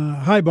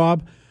 Hi,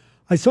 Bob.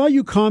 I saw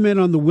you comment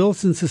on the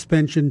Wilson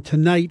suspension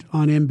tonight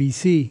on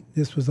NBC.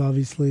 This was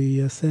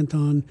obviously sent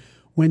on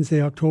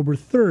Wednesday, October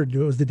 3rd.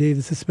 It was the day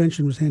the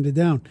suspension was handed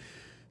down.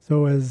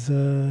 So as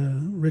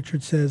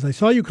Richard says, I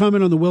saw you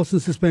comment on the Wilson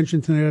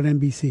suspension tonight on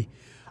NBC.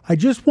 I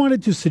just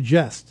wanted to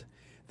suggest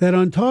that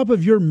on top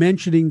of your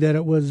mentioning that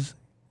it was,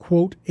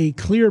 quote, a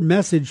clear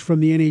message from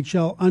the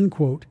NHL,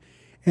 unquote,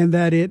 and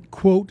that it,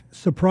 quote,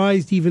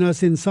 surprised even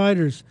us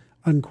insiders,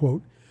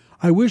 unquote,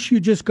 I wish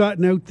you'd just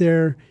gotten out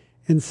there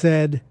and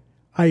said,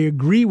 I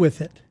agree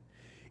with it.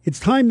 It's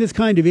time this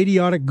kind of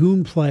idiotic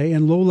goon play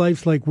and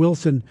lowlifes like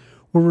Wilson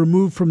were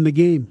removed from the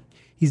game.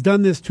 He's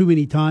done this too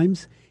many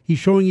times. He's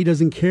showing he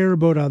doesn't care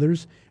about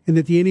others, and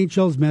that the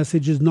NHL's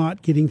message is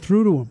not getting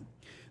through to him.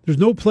 There's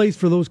no place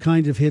for those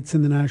kinds of hits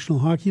in the National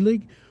Hockey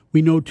League.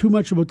 We know too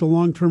much about the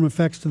long-term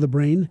effects to the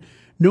brain.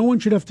 No one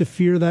should have to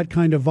fear that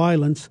kind of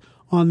violence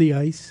on the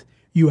ice.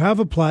 You have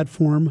a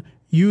platform.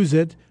 Use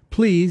it,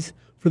 please,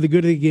 for the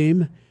good of the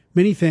game.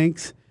 Many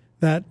thanks.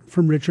 That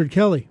from Richard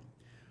Kelly.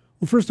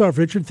 Well, first off,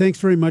 Richard, thanks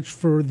very much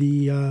for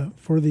the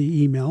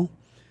email.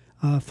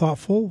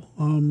 Thoughtful,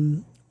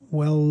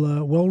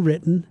 well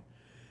written,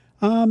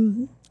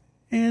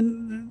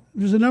 and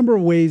there's a number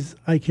of ways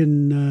I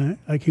can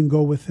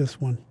go with this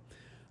one.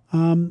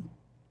 I'm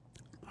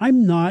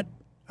not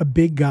a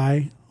big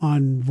guy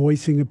on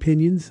voicing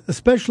opinions,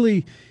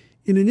 especially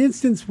in an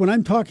instance when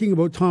I'm talking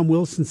about Tom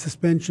Wilson's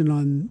suspension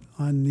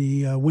on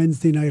the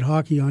Wednesday night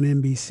hockey on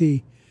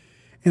NBC,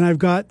 and I've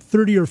got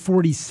 30 or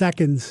 40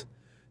 seconds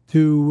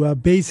to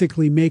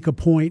basically make a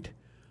point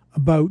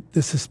about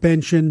the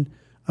suspension,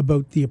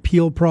 about the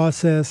appeal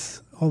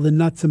process, all the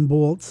nuts and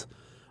bolts.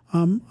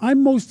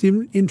 I'm most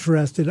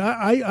interested.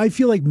 I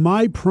feel like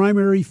my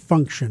primary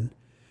function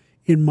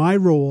in my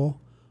role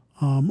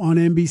on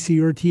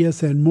NBC or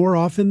TSN, more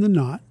often than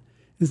not,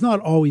 it's not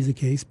always the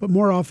case, but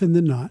more often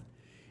than not,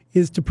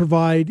 is to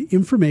provide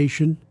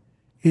information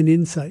and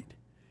insight.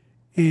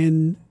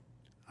 And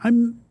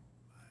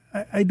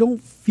I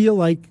don't feel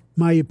like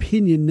my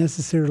opinion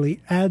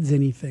necessarily adds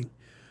anything.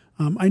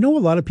 I know a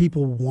lot of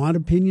people want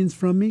opinions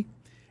from me,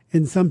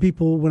 and some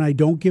people, when I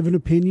don't give an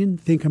opinion,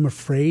 think I'm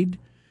afraid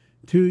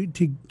to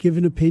give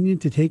an opinion,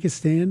 to take a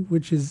stand,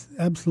 which is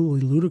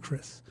absolutely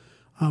ludicrous.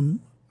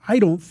 I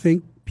don't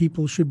think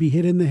people should be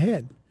hit in the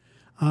head.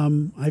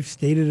 I've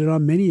stated it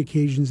on many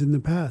occasions in the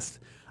past.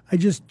 I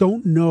just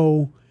don't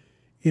know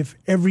if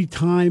every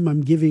time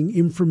I'm giving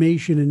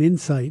information and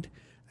insight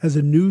as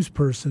a news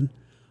person,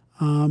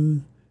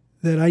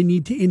 that I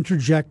need to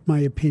interject my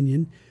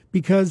opinion,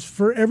 because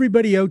for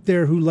everybody out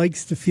there who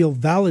likes to feel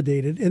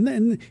validated,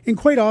 and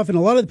quite often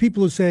a lot of the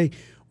people who say,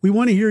 we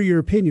want to hear your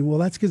opinion, well,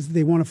 that's because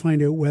they want to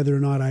find out whether or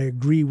not I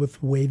agree with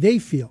the way they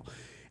feel.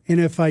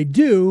 And if I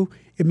do,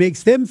 it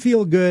makes them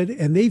feel good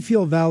and they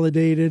feel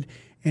validated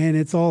and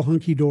it's all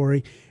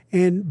hunky-dory.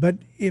 But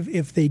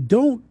if they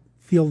don't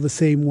feel the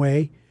same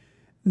way,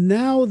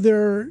 now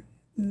they're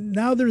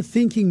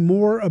thinking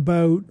more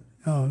about,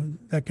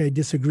 that guy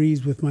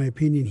disagrees with my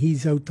opinion,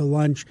 he's out to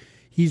lunch,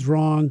 he's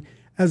wrong,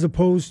 as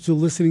opposed to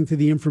listening to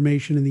the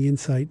information and the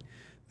insight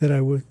that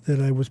I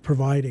was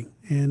providing.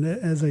 And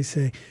as I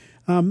say,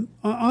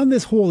 on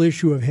this whole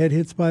issue of head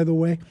hits, by the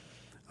way,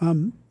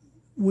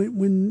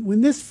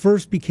 when this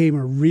first became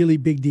a really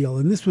big deal,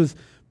 and this was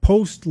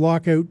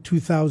post-lockout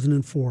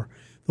 2004,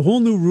 the whole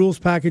new rules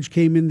package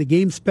came in, the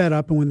game sped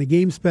up, and when the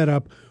game sped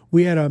up,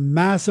 we had a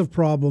massive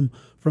problem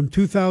from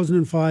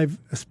 2005,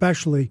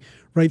 especially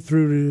right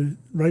through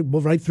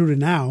to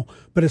now,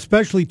 but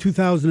especially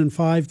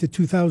 2005 to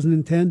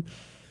 2010.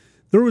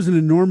 There was an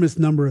enormous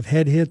number of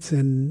head hits,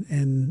 and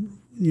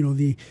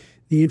the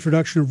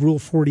introduction of Rule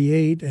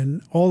 48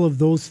 and all of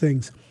those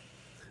things.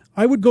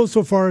 I would go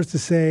so far as to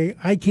say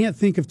I can't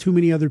think of too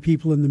many other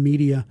people in the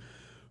media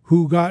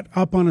who got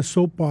up on a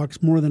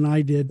soapbox more than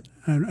I did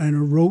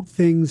and wrote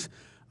things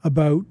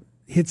about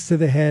hits to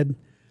the head,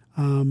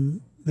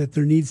 that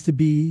there needs to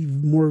be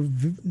more,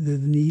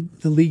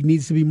 the league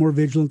needs to be more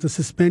vigilant, the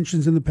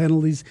suspensions and the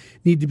penalties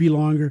need to be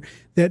longer,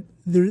 that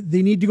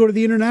they need to go to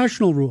the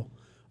international rule.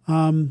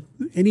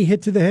 Any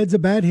hit to the head's a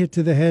bad hit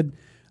to the head,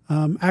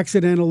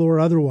 accidental or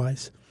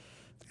otherwise.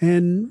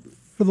 And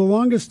for the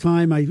longest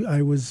time,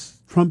 I was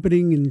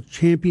trumpeting and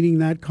championing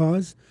that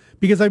cause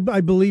because I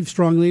believe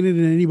strongly in it,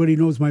 and anybody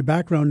who knows my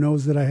background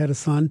knows that I had a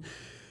son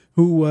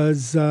who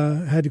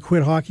had to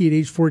quit hockey at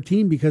age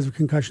 14 because of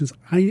concussions.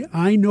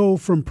 I know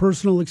from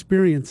personal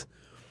experience,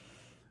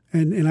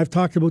 and I've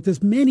talked about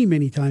this many,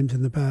 many times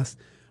in the past,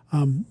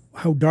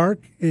 how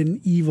dark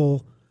and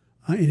evil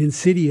and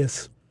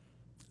insidious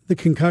the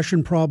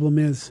concussion problem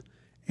is,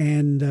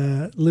 and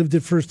lived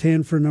it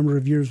firsthand for a number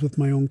of years with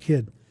my own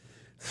kid.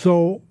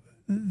 So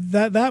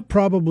that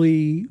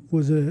probably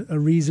was a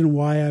reason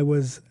why I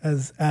was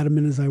as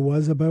adamant as I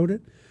was about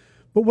it.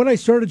 But what I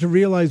started to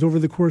realize over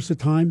the course of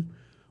time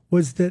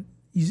was that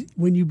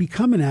when you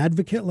become an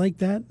advocate like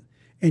that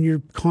and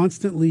you're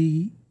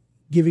constantly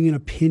giving an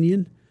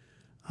opinion,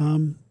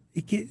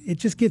 it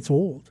just gets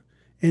old.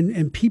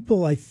 And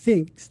people, I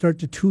think, start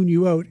to tune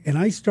you out. And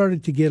I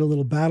started to get a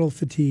little battle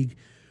fatigue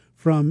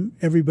from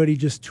everybody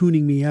just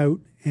tuning me out.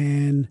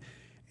 And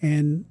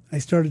I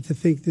started to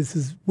think this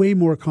is way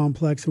more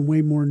complex and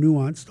way more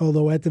nuanced.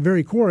 Although at the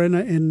very core,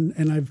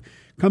 and I've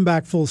come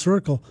back full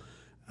circle,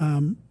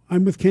 I'm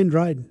with Ken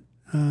Dryden.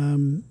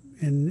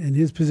 And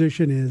his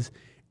position is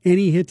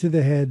any hit to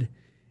the head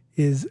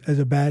is as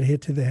a bad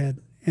hit to the head,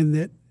 and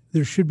that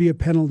there should be a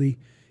penalty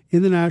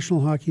in the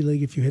National Hockey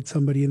League if you hit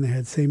somebody in the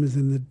head, same as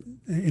in the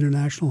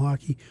international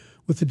hockey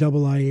with the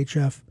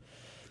IIHF.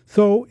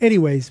 So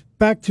anyways,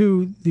 back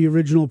to the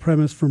original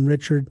premise from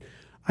Richard.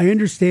 I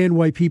understand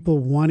why people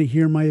want to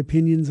hear my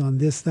opinions on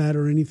this, that,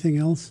 or anything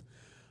else.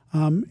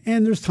 And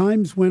there's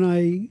times when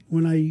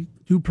I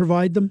do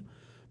provide them,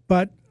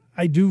 but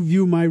I do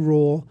view my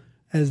role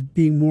as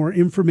being more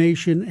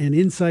information and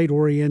insight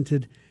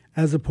oriented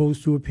as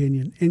opposed to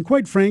opinion. And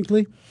quite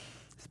frankly,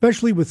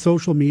 especially with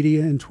social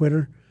media and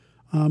Twitter,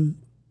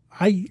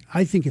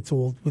 I think it's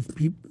old. With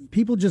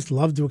people just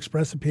love to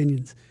express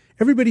opinions.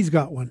 Everybody's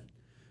got one.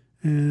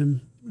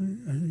 And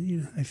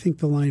I think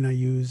the line I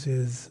use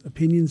is,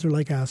 opinions are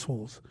like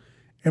assholes.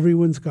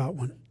 Everyone's got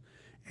one.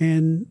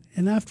 And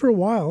after a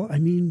while, I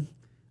mean,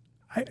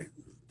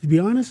 to be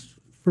honest,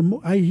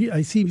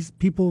 I see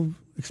people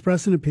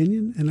express an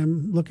opinion, and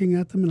I'm looking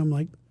at them, and I'm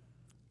like,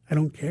 I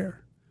don't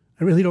care.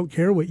 I really don't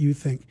care what you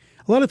think.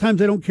 A lot of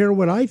times I don't care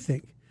what I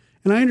think.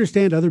 And I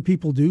understand other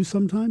people do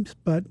sometimes,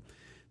 but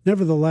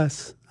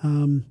nevertheless,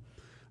 I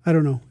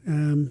don't know.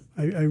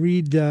 I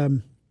read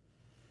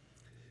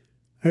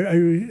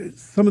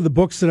some of the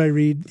books that I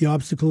read. The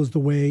Obstacle is the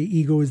Way,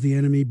 Ego is the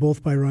Enemy,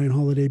 both by Ryan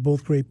Holiday,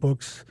 both great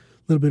books.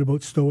 A little bit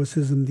about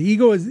Stoicism. The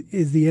Ego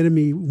is the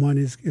Enemy one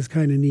is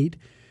kind of neat.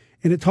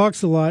 And it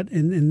talks a lot,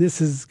 and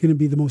this is going to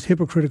be the most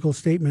hypocritical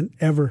statement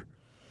ever.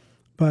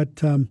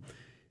 But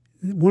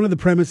one of the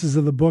premises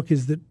of the book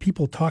is that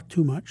people talk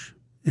too much.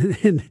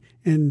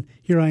 And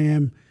here I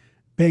am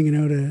banging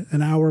out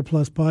an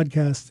hour-plus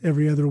podcast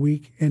every other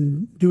week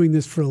and doing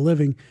this for a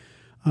living.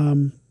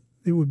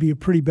 It would be a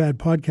pretty bad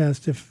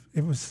podcast if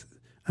it was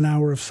an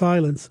hour of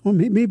silence. Well,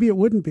 maybe it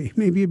wouldn't be.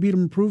 Maybe it'd be an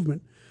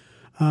improvement.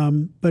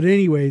 But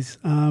anyways,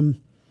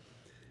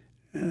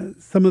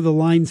 some of the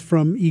lines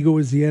from Ego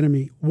is the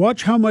Enemy.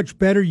 Watch how much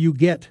better you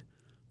get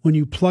when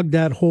you plug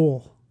that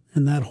hole.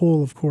 And that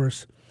hole, of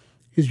course,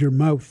 is your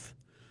mouth.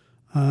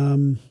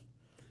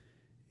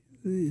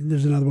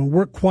 There's another one.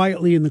 Work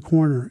quietly in the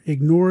corner.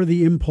 Ignore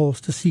the impulse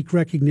to seek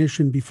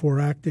recognition before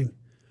acting.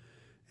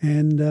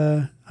 And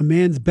a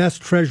man's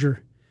best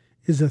treasure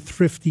is a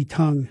thrifty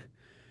tongue.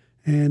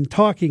 And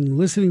talking,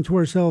 listening to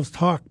ourselves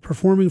talk,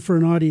 performing for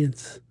an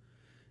audience,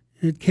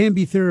 it can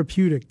be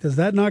therapeutic. Does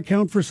that not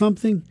count for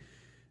something?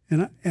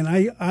 And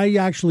I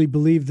actually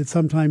believe that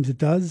sometimes it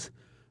does,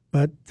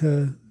 but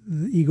the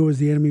Ego is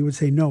the Enemy would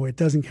say, no, it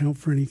doesn't count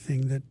for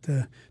anything,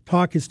 that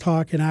talk is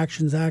talk and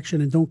action's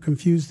action, and don't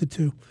confuse the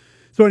two.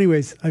 So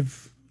anyways,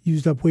 I've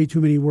used up way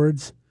too many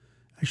words.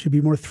 I should be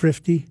more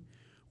thrifty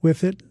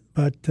with it,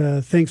 but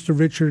thanks to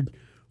Richard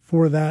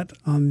for that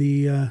on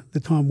the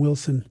Tom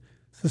Wilson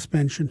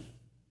suspension.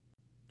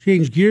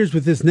 Change gears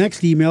with this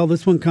next email.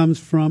 This one comes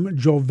from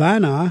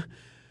Giovanna.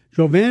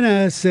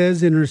 Giovanna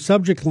says in her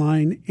subject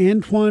line,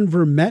 Antoine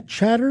Vermette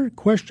chatter, ?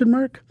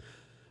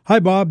 Hi,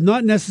 Bob.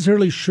 Not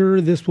necessarily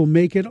sure this will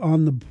make it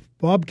on the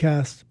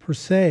Bobcast per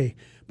se,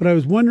 but I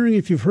was wondering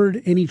if you've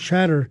heard any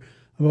chatter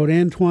about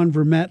Antoine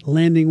Vermette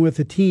landing with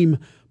a team,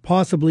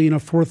 possibly in a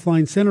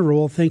fourth-line center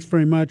role. Thanks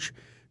very much,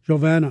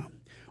 Giovanna.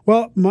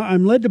 Well,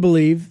 I'm led to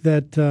believe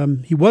that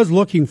he was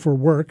looking for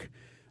work,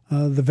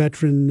 the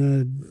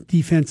veteran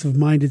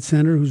defensive-minded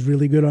center who's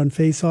really good on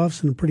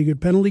face-offs and a pretty good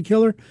penalty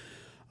killer,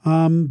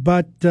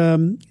 but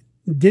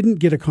didn't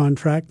get a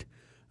contract,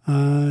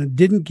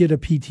 didn't get a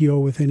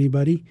PTO with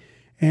anybody.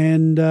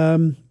 And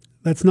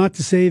that's not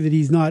to say that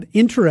he's not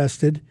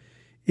interested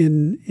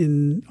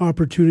in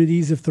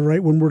opportunities if the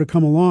right one were to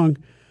come along.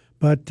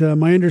 But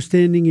my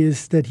understanding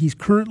is that he's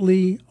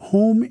currently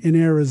home in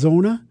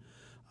Arizona,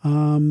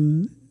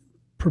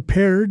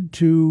 prepared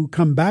to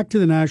come back to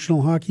the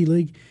National Hockey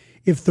League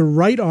if the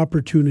right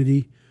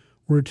opportunity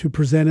were to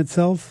present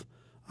itself.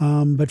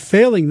 But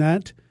failing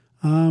that,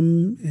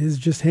 is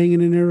just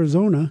hanging in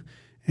Arizona.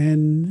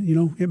 And,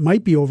 it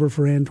might be over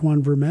for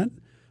Antoine Vermette,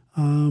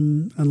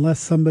 unless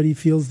somebody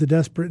feels the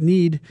desperate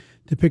need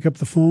to pick up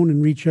the phone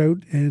and reach out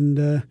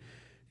and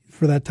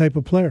for that type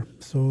of player.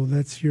 So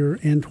that's your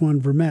Antoine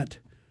Vermette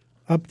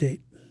update.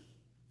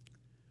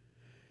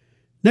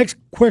 Next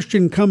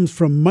question comes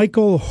from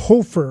Michael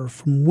Hofer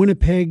from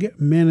Winnipeg,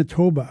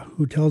 Manitoba,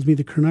 who tells me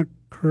the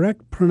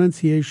correct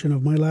pronunciation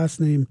of my last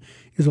name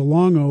is a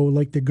long O,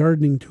 like the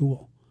gardening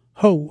tool.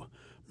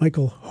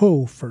 Michael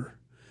Hofer.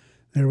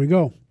 There we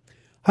go.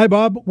 Hi,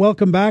 Bob.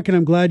 Welcome back, and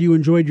I'm glad you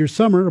enjoyed your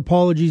summer.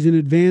 Apologies in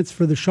advance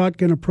for the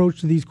shotgun approach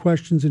to these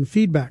questions and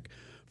feedback.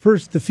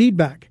 First, the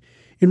feedback.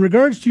 In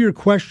regards to your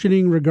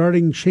questioning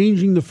regarding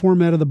changing the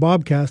format of the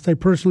Bobcast, I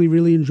personally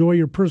really enjoy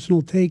your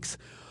personal takes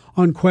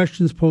on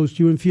questions posed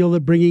to you and feel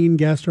that bringing in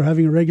guests or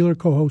having a regular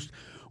co-host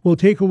will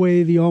take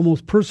away the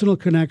almost personal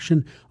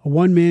connection a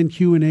one-man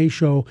Q&A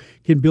show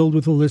can build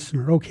with a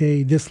listener.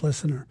 Okay, this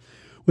listener.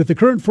 With the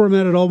current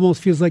format, it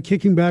almost feels like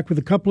kicking back with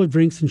a couple of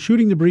drinks and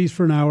shooting the breeze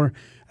for an hour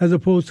as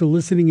opposed to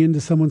listening into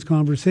someone's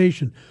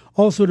conversation.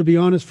 Also, to be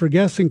honest, for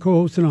guests and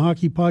co-hosts in a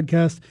hockey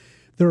podcast,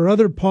 there are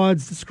other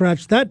pods that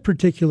scratch that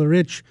particular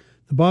itch.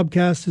 The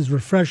Bobcast is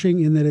refreshing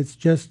in that it's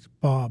just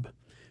Bob.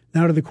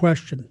 Now to the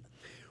question.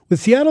 With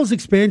Seattle's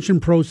expansion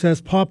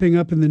process popping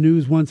up in the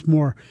news once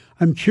more,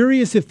 I'm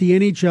curious if the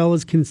NHL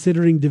is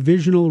considering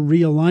divisional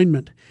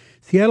realignment.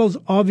 Seattle's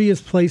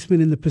obvious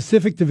placement in the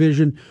Pacific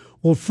Division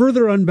will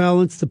further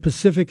unbalance the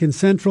Pacific and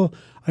Central.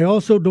 I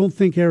also don't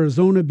think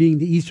Arizona, being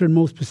the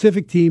easternmost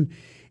Pacific team,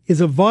 is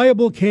a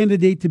viable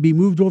candidate to be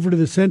moved over to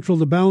the Central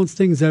to balance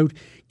things out,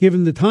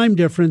 given the time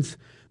difference,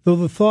 though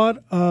the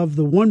thought of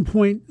the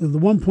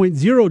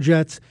 1.0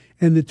 Jets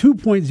and the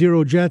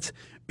 2.0 Jets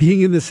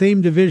being in the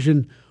same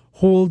division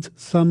holds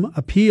some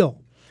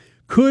appeal.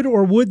 Could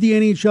or would the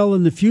NHL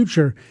in the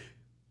future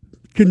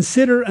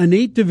consider an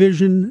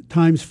 8-division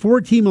times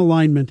 4-team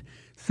alignment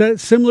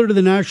similar to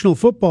the National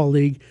Football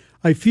League?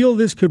 I feel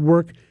this could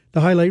work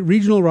to highlight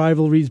regional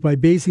rivalries by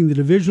basing the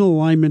divisional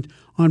alignment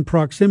on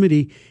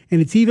proximity, and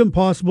it's even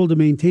possible to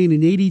maintain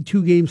an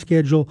 82-game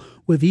schedule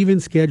with even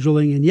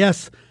scheduling. And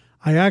yes,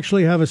 I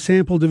actually have a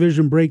sample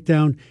division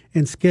breakdown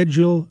and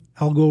schedule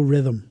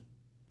algorithm.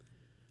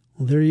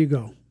 Well, there you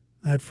go.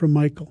 That from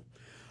Michael.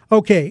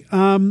 Okay,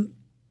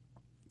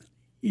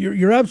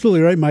 you're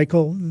absolutely right,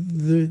 Michael.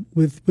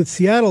 With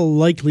Seattle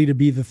likely to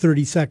be the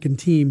 32nd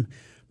team,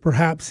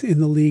 perhaps in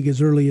the league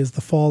as early as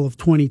the fall of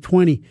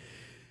 2020,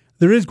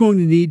 there is going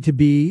to need to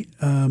be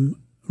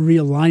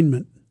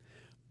realignment.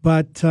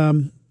 But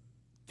to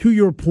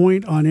your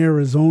point on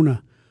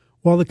Arizona,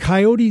 while the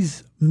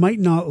Coyotes might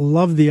not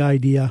love the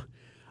idea,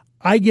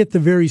 I get the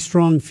very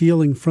strong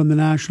feeling from the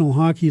National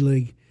Hockey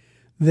League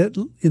that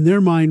in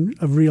their mind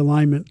of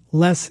realignment,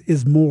 less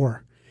is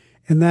more.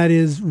 And that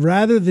is,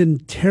 rather than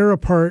tear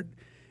apart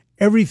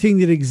everything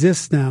that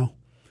exists now,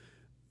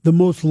 the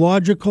most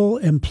logical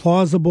and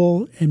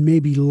plausible and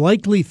maybe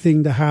likely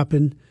thing to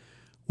happen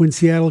when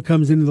Seattle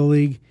comes into the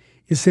league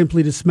is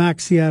simply to smack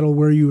Seattle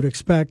where you would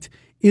expect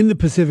in the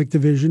Pacific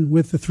Division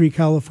with the 3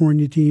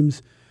 California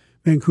teams,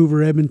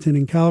 Vancouver, Edmonton,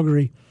 and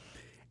Calgary,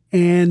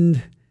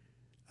 and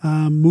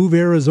move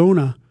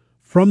Arizona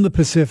from the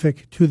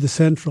Pacific to the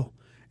Central.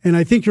 And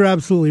I think you're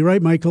absolutely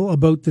right, Michael,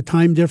 about the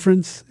time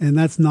difference, and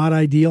that's not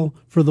ideal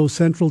for those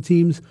Central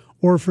teams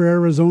or for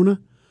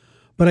Arizona.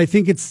 But I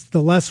think it's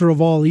the lesser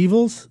of all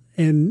evils,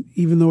 and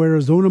even though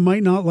Arizona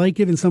might not like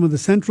it and some of the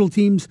Central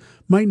teams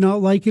might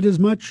not like it as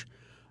much,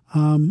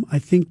 I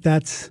think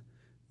that's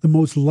the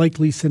most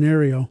likely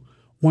scenario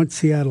once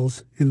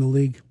Seattle's in the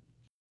league.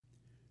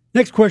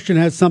 Next question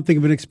has something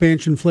of an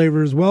expansion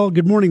flavor as well.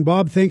 Good morning,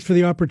 Bob. Thanks for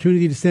the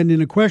opportunity to send in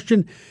a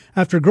question.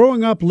 After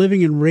growing up,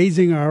 living and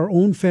raising our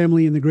own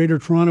family in the Greater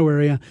Toronto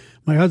area,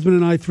 my husband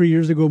and I 3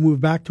 years ago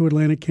moved back to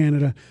Atlantic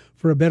Canada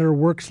for a better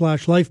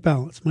work/life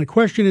balance. My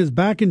question is,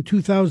 back in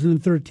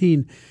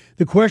 2013,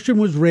 the question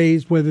was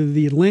raised whether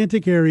the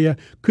Atlantic area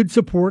could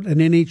support an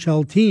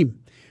NHL team.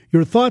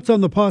 Your thoughts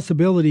on the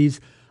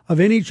possibilities of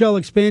NHL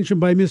expansion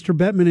by Mr.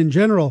 Bettman in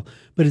general,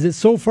 but is it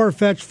so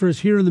far-fetched for us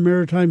here in the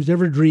Maritimes to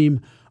ever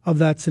dream of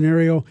that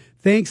scenario?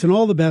 Thanks and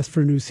all the best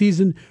for a new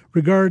season.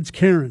 Regards,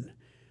 Karen.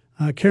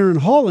 Karen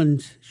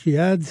Holland, she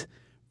adds,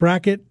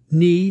 bracket,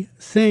 knee,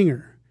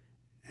 Sanger,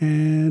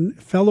 and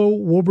fellow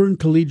Woburn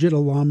Collegiate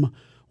alum,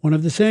 one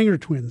of the Sanger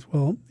twins.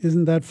 Well,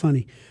 isn't that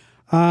funny?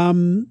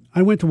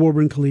 I went to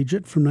Woburn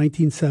Collegiate from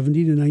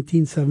 1970 to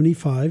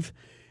 1975,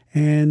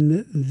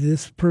 and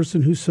this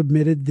person who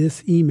submitted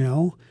this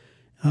email,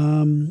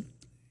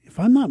 if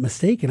I'm not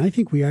mistaken, I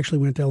think we actually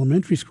went to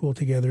elementary school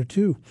together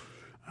too.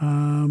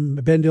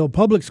 Bendale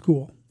Public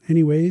School.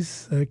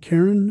 Anyways,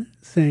 Karen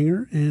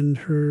Sanger and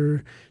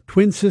her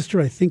twin sister,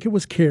 I think it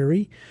was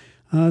Carrie.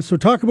 So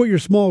talk about your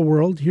small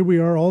world. Here we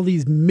are all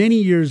these many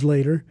years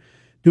later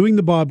doing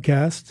the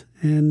Bobcast,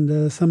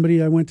 and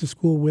somebody I went to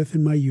school with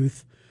in my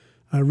youth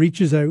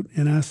reaches out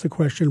and asks a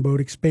question about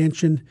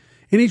expansion,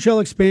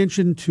 NHL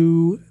expansion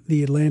to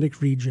the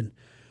Atlantic region.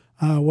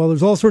 Well,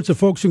 there's all sorts of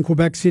folks in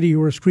Quebec City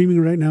who are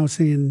screaming right now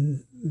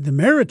saying, the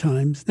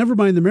Maritimes, never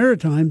mind the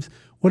Maritimes,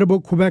 what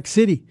about Quebec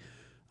City?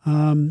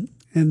 And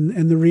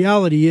the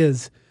reality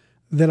is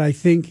that I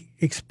think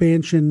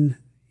expansion,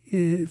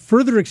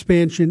 further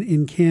expansion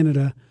in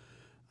Canada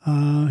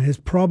has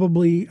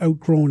probably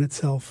outgrown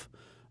itself.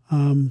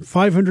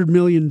 $500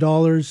 million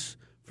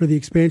for the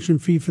expansion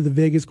fee for the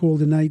Vegas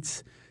Golden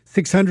Knights,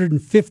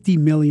 $650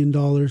 million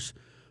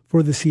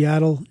for the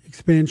Seattle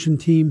expansion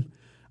team.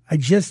 I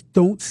just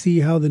don't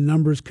see how the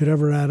numbers could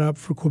ever add up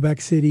for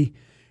Quebec City,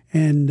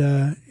 and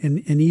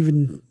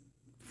even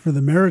for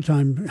the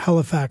Maritime,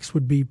 Halifax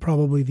would be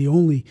probably the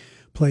only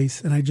place,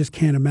 and I just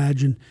can't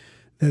imagine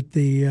that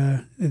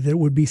that it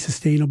would be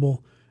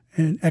sustainable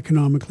and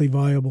economically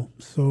viable.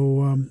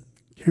 So,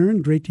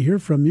 Karen, great to hear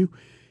from you.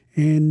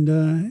 And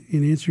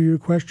in answer to your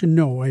question,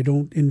 no, I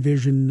don't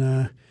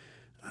envision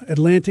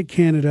Atlantic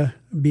Canada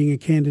being a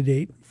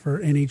candidate for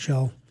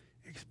NHL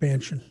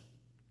expansion.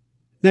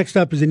 Next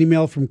up is an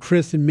email from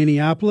Chris in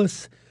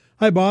Minneapolis.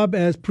 Hi, Bob.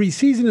 As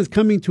preseason is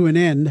coming to an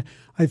end,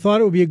 I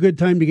thought it would be a good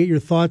time to get your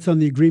thoughts on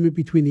the agreement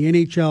between the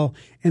NHL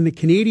and the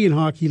Canadian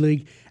Hockey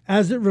League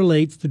as it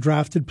relates to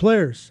drafted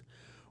players.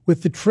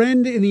 With the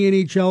trend in the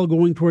NHL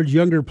going towards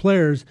younger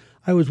players,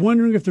 I was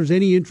wondering if there's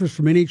any interest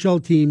from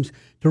NHL teams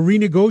to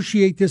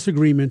renegotiate this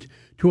agreement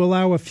to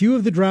allow a few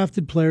of the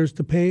drafted players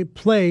to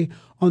play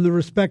on the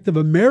respective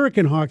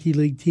American Hockey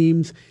League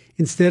teams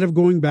instead of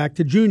going back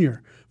to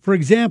junior. For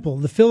example,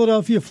 the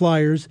Philadelphia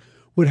Flyers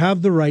would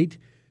have the right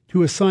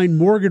to assign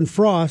Morgan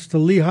Frost to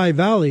Lehigh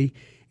Valley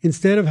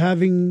instead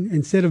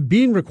of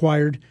being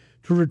required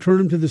to return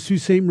him to the Sault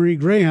Ste. Marie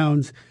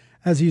Greyhounds,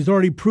 as he's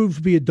already proved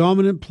to be a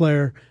dominant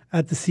player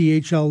at the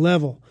CHL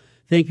level.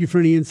 Thank you for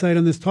any insight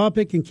on this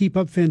topic, and keep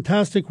up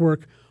fantastic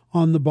work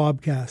on the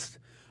Bobcast.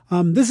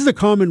 This is a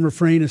common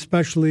refrain,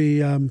 especially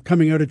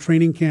coming out of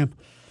training camp,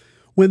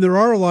 when there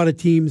are a lot of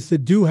teams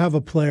that do have a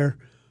player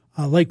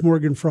like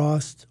Morgan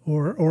Frost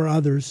or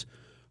others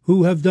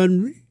who have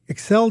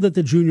excelled at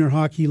the junior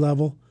hockey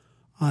level,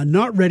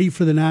 not ready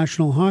for the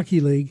National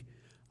Hockey League.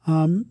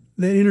 The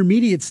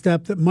intermediate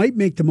step that might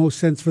make the most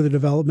sense for the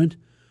development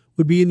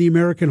would be in the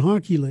American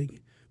Hockey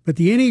League. But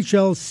the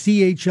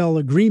NHL-CHL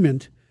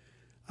agreement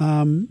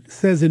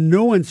says in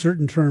no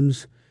uncertain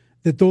terms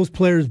that those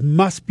players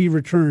must be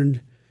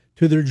returned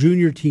to their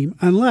junior team,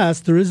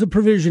 unless there is a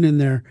provision in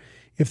there.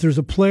 If there's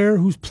a player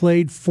who's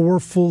played 4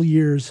 full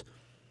years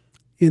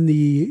in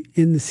the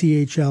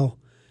CHL,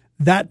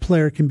 that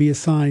player can be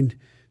assigned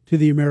to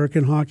the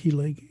American Hockey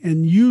League.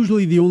 And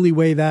usually the only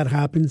way that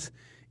happens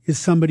is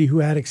somebody who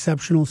had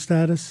exceptional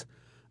status,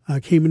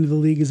 came into the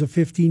league as a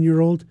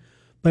 15-year-old.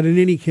 But in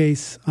any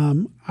case,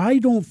 I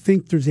don't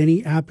think there's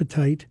any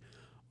appetite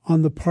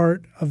on the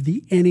part of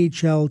the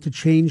NHL to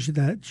change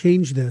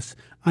this.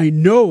 I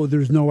know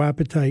there's no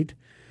appetite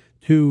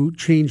to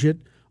change it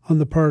on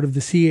the part of the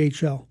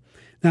CHL.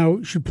 Now,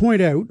 I should point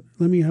out,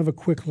 let me have a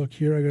quick look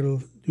here. I got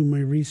to do my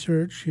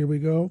research. Here we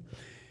go.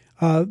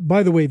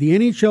 By the way, the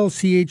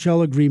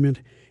NHL-CHL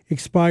agreement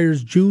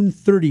expires June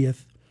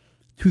 30th,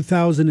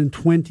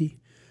 2020.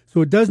 So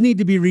it does need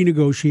to be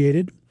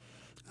renegotiated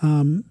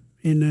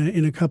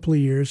in a couple of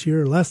years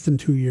here, or less than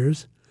 2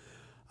 years.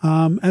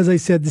 As I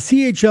said, the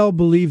CHL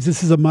believes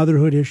this is a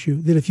motherhood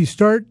issue, that if you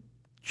start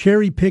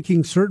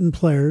cherry-picking certain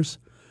players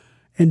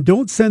and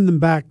don't send them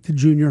back to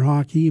junior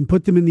hockey and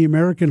put them in the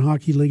American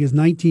Hockey League as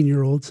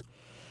 19-year-olds,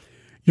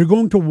 you're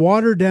going to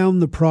water down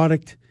the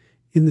product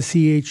in the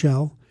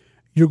CHL.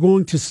 You're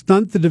going to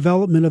stunt the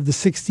development of the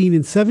 16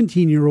 and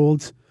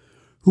 17-year-olds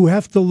who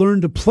have to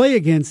learn to play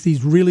against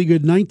these really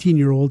good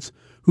 19-year-olds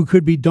who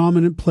could be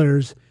dominant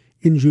players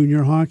in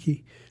junior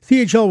hockey.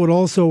 CHL would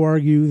also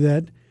argue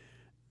that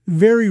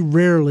very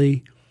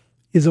rarely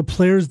is a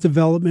player's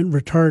development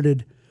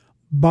retarded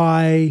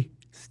by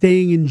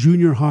staying in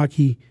junior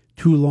hockey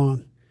too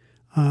long.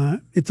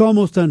 It's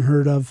almost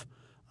unheard of.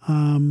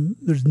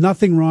 There's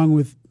nothing wrong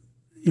with,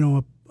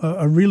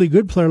 a really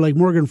good player like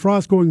Morgan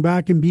Frost going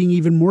back and being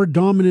even more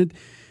dominant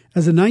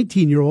as a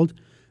 19-year-old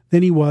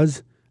than he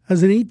was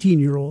as an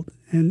 18-year-old.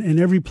 And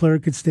every player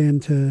could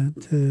stand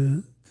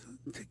to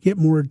get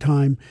more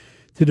time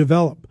to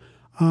develop.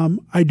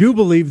 I do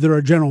believe there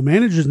are general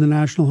managers in the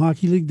National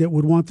Hockey League that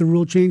would want the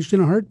rule changed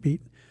in a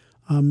heartbeat.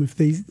 If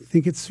they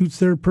think it suits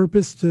their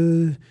purpose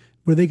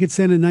where they could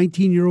send a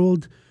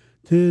 19-year-old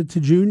to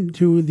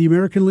the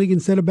American League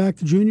instead of back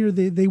to junior,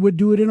 they would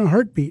do it in a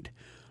heartbeat.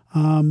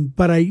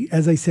 But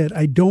as I said,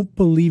 I don't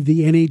believe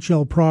the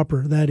NHL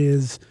proper, that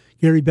is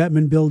Gary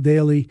Bettman, Bill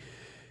Daly,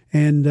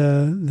 and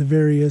the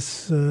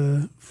various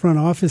front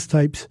office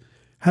types,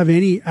 have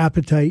any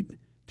appetite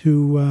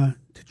to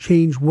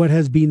change what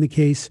has been the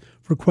case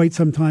for quite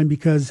some time,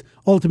 because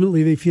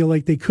ultimately they feel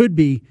like they could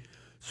be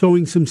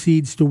sowing some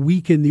seeds to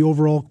weaken the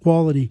overall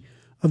quality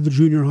of the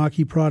junior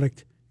hockey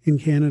product in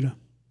Canada.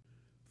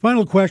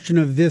 Final question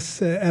of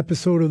this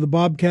episode of the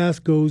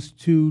Bobcast goes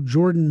to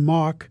Jordan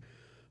Mock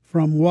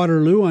from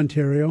Waterloo,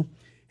 Ontario.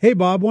 Hey,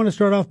 Bob, want to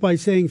start off by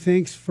saying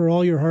thanks for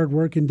all your hard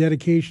work and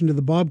dedication to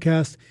the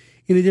Bobcast,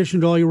 in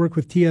addition to all your work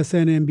with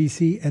TSN,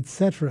 NBC,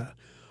 etc.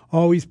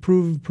 Always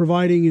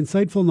providing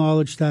insightful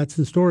knowledge, stats,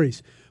 and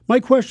stories. My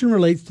question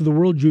relates to the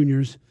World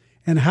Juniors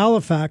and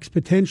Halifax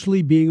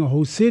potentially being a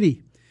host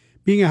city.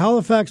 Being a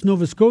Halifax,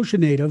 Nova Scotia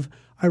native,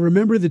 I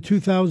remember the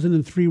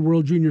 2003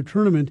 World Junior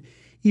Tournament,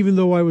 even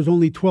though I was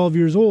only 12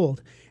 years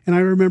old. And I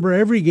remember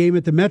every game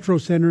at the Metro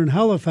Centre in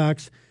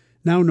Halifax,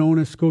 now known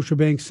as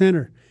Scotiabank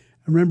Centre.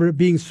 I remember it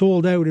being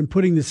sold out and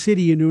putting the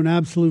city into an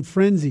absolute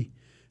frenzy.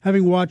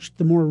 Having watched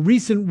the more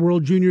recent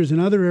World Juniors in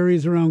other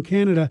areas around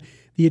Canada,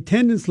 the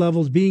attendance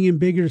levels being in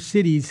bigger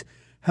cities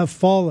have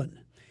fallen.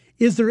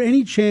 Is there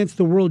any chance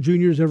the World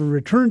Juniors ever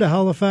return to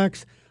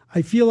Halifax?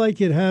 I feel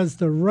like it has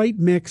the right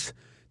mix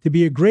to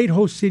be a great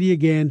host city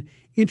again.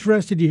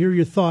 Interested to hear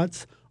your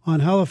thoughts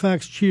on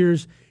Halifax.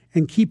 Cheers,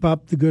 and keep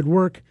up the good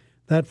work.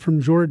 That from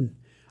Jordan.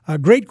 A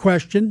great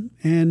question,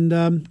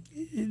 and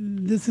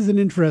this is an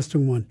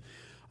interesting one.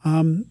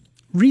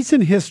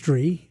 Recent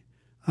history,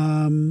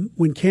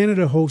 when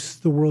Canada hosts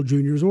the World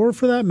Juniors, or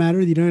for that matter,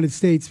 the United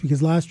States,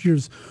 because last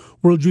year's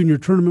World Junior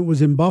Tournament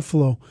was in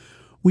Buffalo,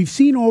 we've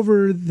seen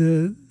over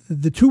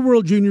the two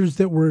World Juniors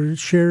that were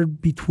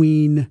shared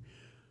between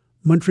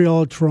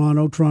Montreal,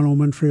 Toronto,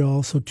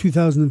 Montreal, so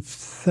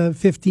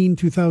 2015,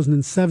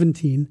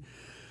 2017,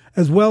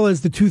 as well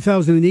as the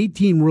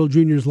 2018 World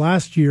Juniors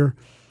last year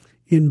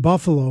in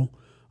Buffalo,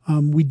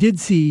 we did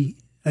see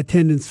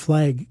attendance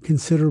flag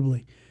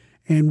considerably.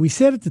 And we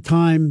said at the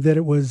time that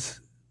it was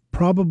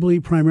probably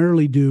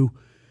primarily due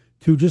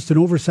to just an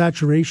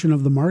oversaturation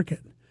of the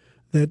market,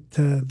 that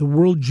the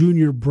World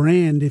Junior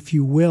brand, if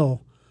you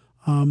will,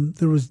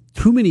 there was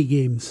too many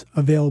games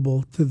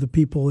available to the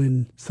people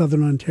in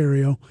Southern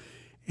Ontario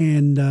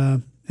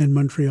and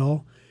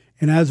Montreal.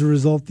 And as a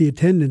result, the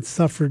attendance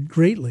suffered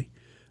greatly.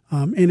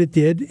 And it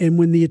did. And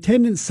when the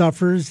attendance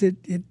suffers,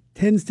 it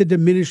tends to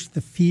diminish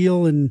the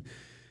feel and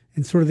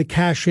sort of the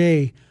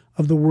cachet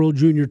of the World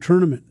Junior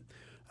Tournament.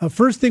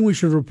 First thing we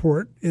should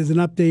report is an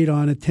update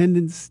on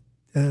attendance,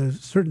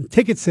 certain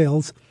ticket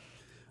sales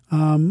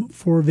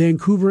for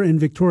Vancouver and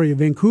Victoria.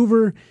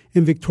 Vancouver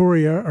and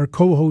Victoria are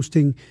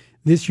co-hosting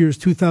this year's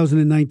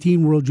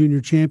 2019 World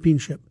Junior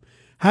Championship.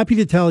 Happy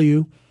to tell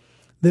you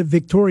that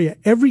Victoria,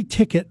 every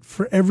ticket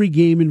for every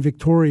game in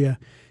Victoria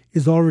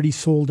is already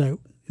sold out.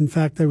 In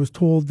fact, I was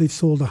told they've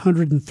sold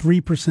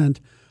 103%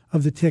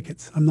 of the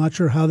tickets. I'm not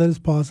sure how that is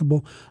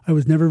possible. I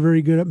was never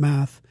very good at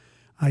math.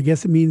 I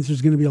guess it means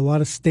there's going to be a lot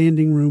of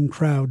standing room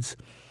crowds.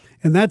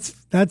 And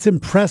that's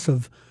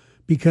impressive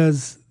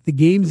because the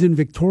games in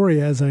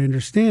Victoria, as I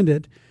understand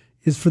it,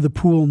 is for the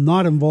pool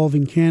not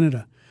involving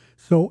Canada.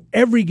 So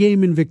every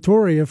game in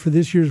Victoria for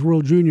this year's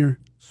World Junior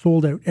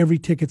sold out, every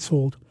ticket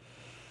sold.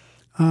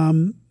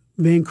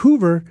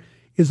 Vancouver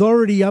is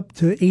already up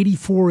to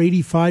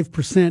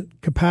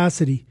 85%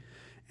 capacity,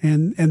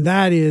 and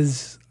that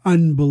is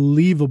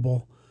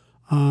unbelievable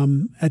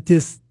at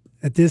this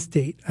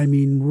date. I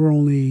mean, we're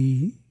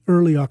only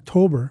early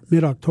October,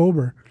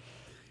 mid-October,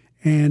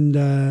 and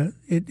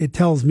it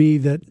tells me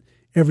that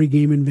every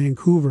game in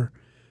Vancouver,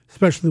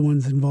 especially the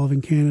ones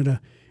involving Canada,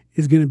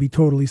 is going to be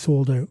totally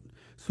sold out.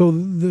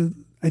 So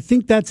I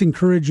think that's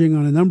encouraging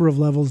on a number of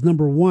levels.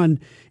 Number one,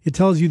 it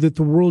tells you that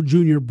the World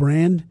Junior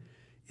brand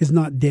is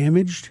not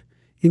damaged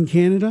in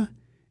Canada.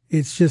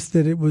 It's just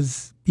that it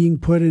was being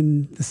put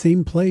in the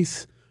same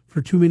place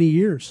for too many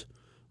years.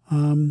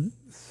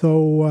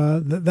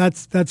 So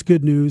that's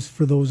good news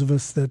for those of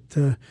us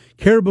that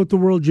care about the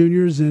World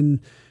Juniors,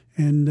 and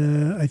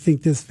I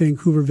think this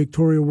Vancouver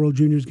Victoria World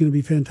Junior is going to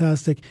be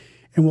fantastic,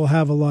 and we'll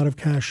have a lot of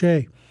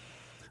cachet.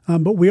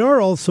 But we are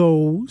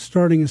also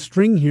starting a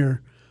string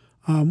here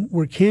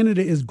where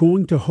Canada is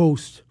going to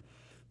host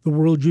the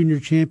World Junior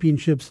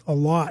Championships a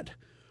lot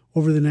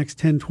over the next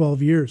 10,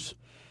 12 years.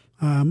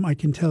 I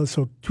can tell.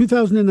 So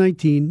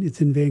 2019,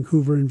 it's in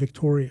Vancouver and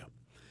Victoria.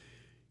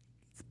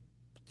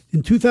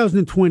 In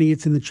 2020,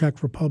 it's in the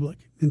Czech Republic.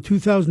 In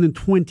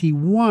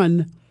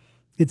 2021,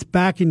 it's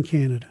back in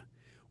Canada.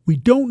 We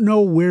don't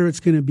know where it's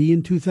going to be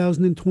in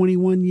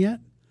 2021 yet.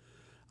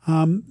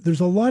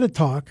 There's a lot of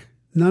talk,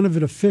 none of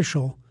it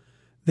official,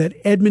 that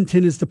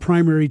Edmonton is the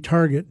primary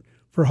target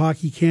for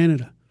Hockey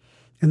Canada.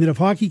 And that if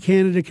Hockey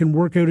Canada can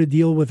work out a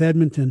deal with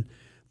Edmonton,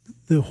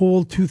 the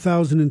whole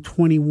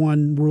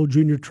 2021 World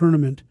Junior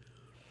Tournament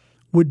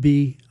would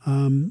be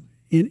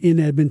in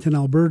Edmonton,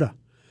 Alberta.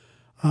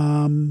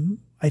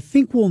 I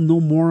think we'll know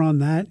more on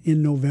that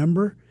in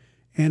November.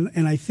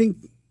 And I think,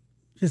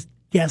 just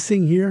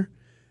guessing here,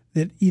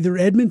 that either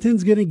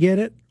Edmonton's going to get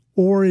it,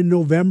 or in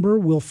November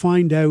we'll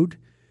find out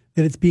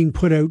that it's being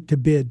put out to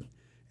bid,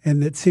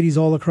 and that cities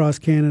all across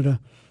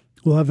Canada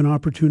will have an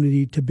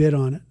opportunity to bid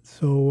on it.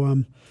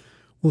 So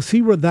we'll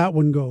see where that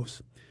one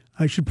goes.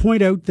 I should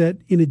point out that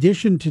in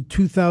addition to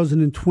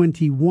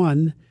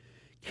 2021,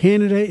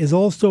 Canada is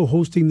also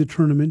hosting the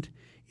tournament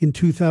in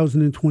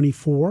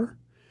 2024,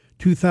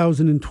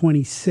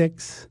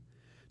 2026,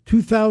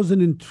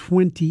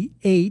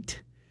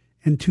 2028,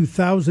 and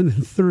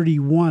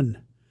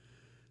 2031.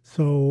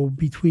 So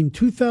between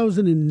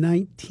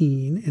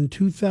 2019 and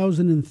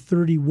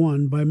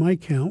 2031, by my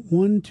count,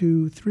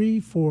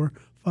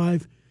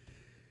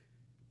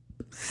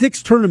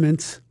 6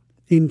 tournaments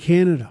in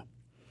Canada.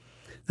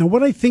 Now,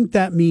 what I think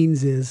that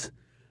means is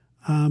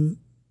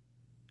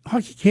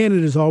Hockey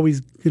Canada is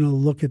always going to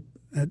look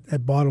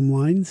at bottom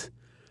lines.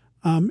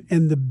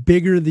 And the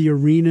bigger the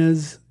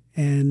arenas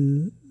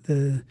and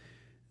the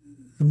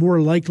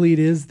more likely it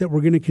is that we're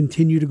going to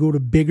continue to go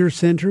to bigger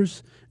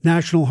centers,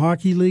 National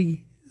Hockey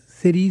League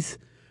cities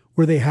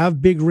where they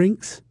have big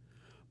rinks.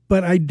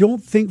 But I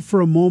don't think for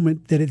a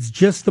moment that it's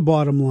just the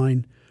bottom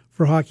line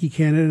for Hockey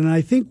Canada. And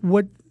I think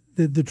what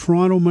the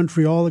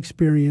Toronto-Montreal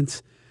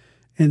experience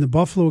and the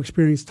Buffalo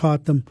experience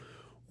taught them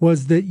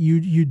was that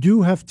you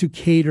do have to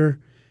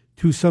cater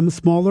to some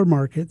smaller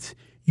markets.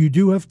 You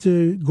do have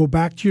to go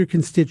back to your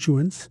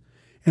constituents.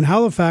 And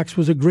Halifax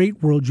was a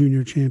great World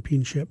Junior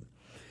Championship.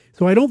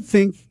 So I don't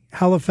think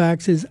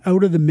Halifax is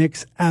out of the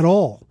mix at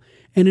all.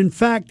 And in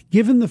fact,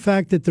 given the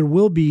fact that there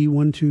will be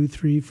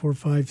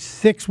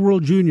 6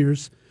 World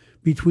Juniors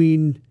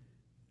between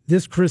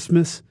this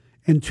Christmas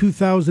and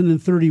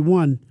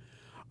 2031,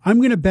 I'm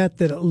going to bet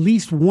that at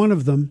least one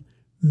of them,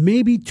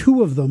 maybe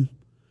 2 of them,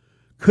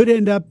 could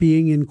end up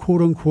being in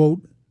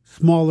quote-unquote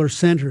smaller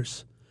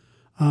centers.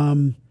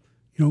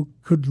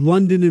 Could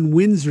London and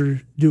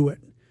Windsor do it?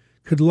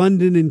 Could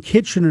London and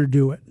Kitchener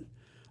do it?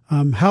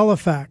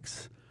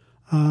 Halifax.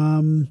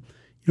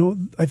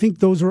 I think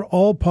those are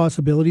all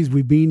possibilities.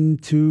 We've been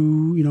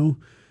to,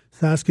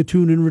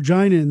 Saskatoon and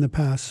Regina in the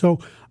past. So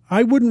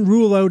I wouldn't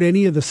rule out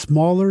any of the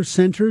smaller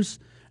centers,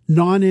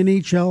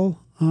 non-NHL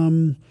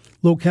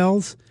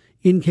locales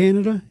in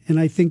Canada, and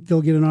I think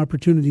they'll get an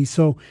opportunity.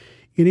 So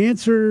in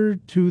answer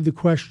to the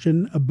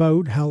question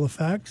about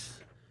Halifax,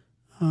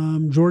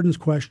 Jordan's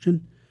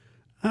question,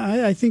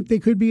 I think they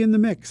could be in the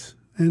mix.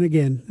 And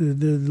again,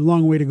 there's a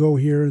long way to go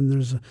here, and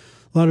there's a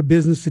lot of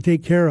business to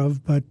take care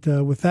of. But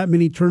with that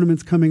many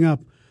tournaments coming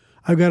up,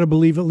 I've got to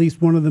believe at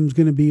least one of them is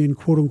going to be in,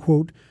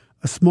 quote-unquote,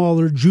 a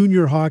smaller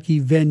junior hockey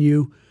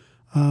venue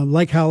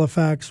like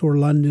Halifax or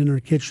London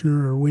or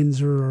Kitchener or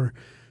Windsor or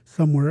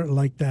somewhere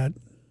like that.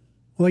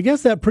 Well, I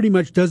guess that pretty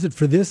much does it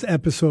for this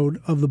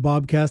episode of the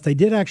Bobcast. I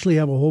did actually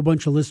have a whole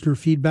bunch of listener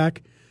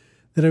feedback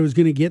that I was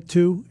going to get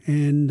to,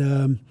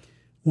 and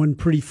one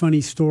pretty funny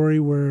story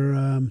where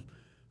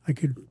I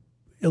could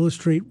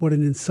illustrate what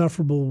an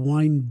insufferable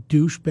wine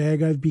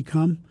douchebag I've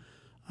become.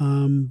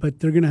 But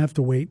they're going to have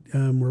to wait.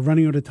 We're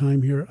running out of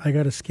time here. I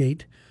got to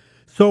skate.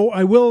 So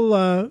I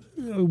will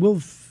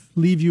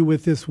leave you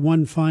with this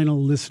one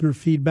final listener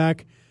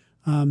feedback.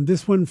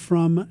 This one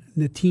from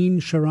Natine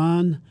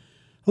Sharan.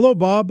 Hello,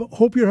 Bob.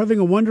 Hope you're having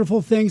a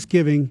wonderful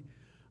Thanksgiving.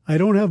 I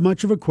don't have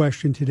much of a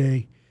question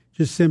today.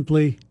 Just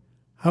simply,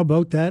 how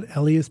about that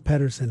Elias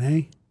Pettersson,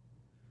 eh?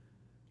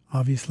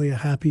 Obviously a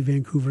happy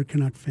Vancouver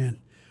Canuck fan.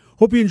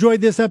 Hope you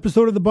enjoyed this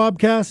episode of the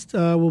Bobcast.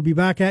 We'll be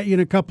back at you in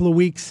a couple of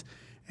weeks,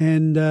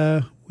 and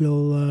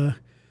we'll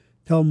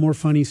tell more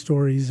funny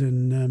stories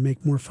and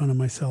make more fun of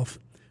myself.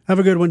 Have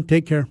a good one.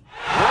 Take care.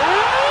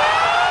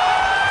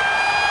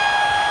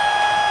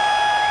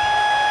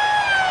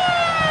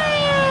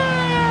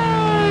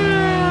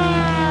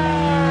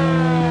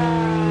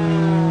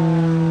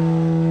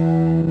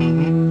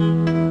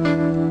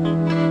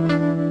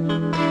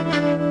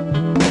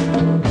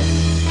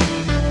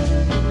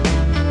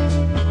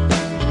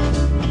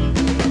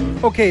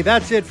 Okay,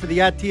 that's it for the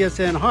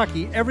 @TSN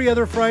Hockey Every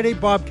Other Friday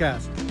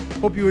Bobcast.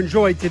 Hope you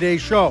enjoyed today's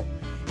show.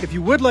 If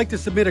you would like to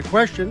submit a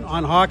question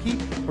on hockey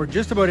or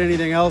just about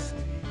anything else,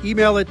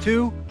 email it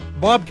to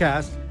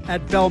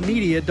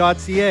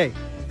bobcast@bellmedia.ca.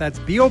 That's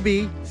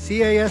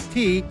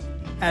BOBCAST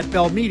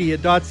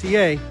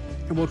 @bellmedia.ca,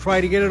 and we'll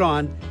try to get it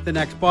on the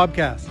next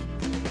Bobcast.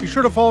 Be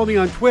sure to follow me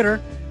on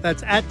Twitter.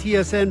 That's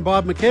 @TSN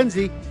Bob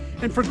McKenzie.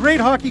 And for great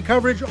hockey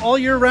coverage all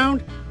year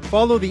round,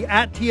 follow the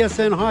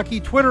 @TSN Hockey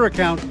Twitter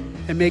account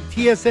and make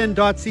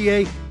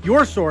TSN.ca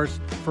your source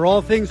for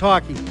all things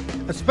hockey,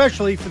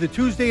 especially for the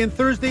Tuesday and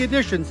Thursday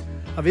editions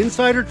of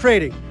Insider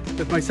Trading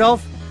with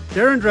myself,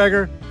 Darren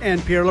Dreger,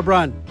 and Pierre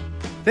Lebrun.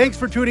 Thanks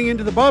for tuning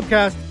into the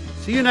Bobcast.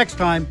 See you next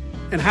time,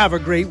 and have a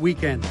great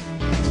weekend.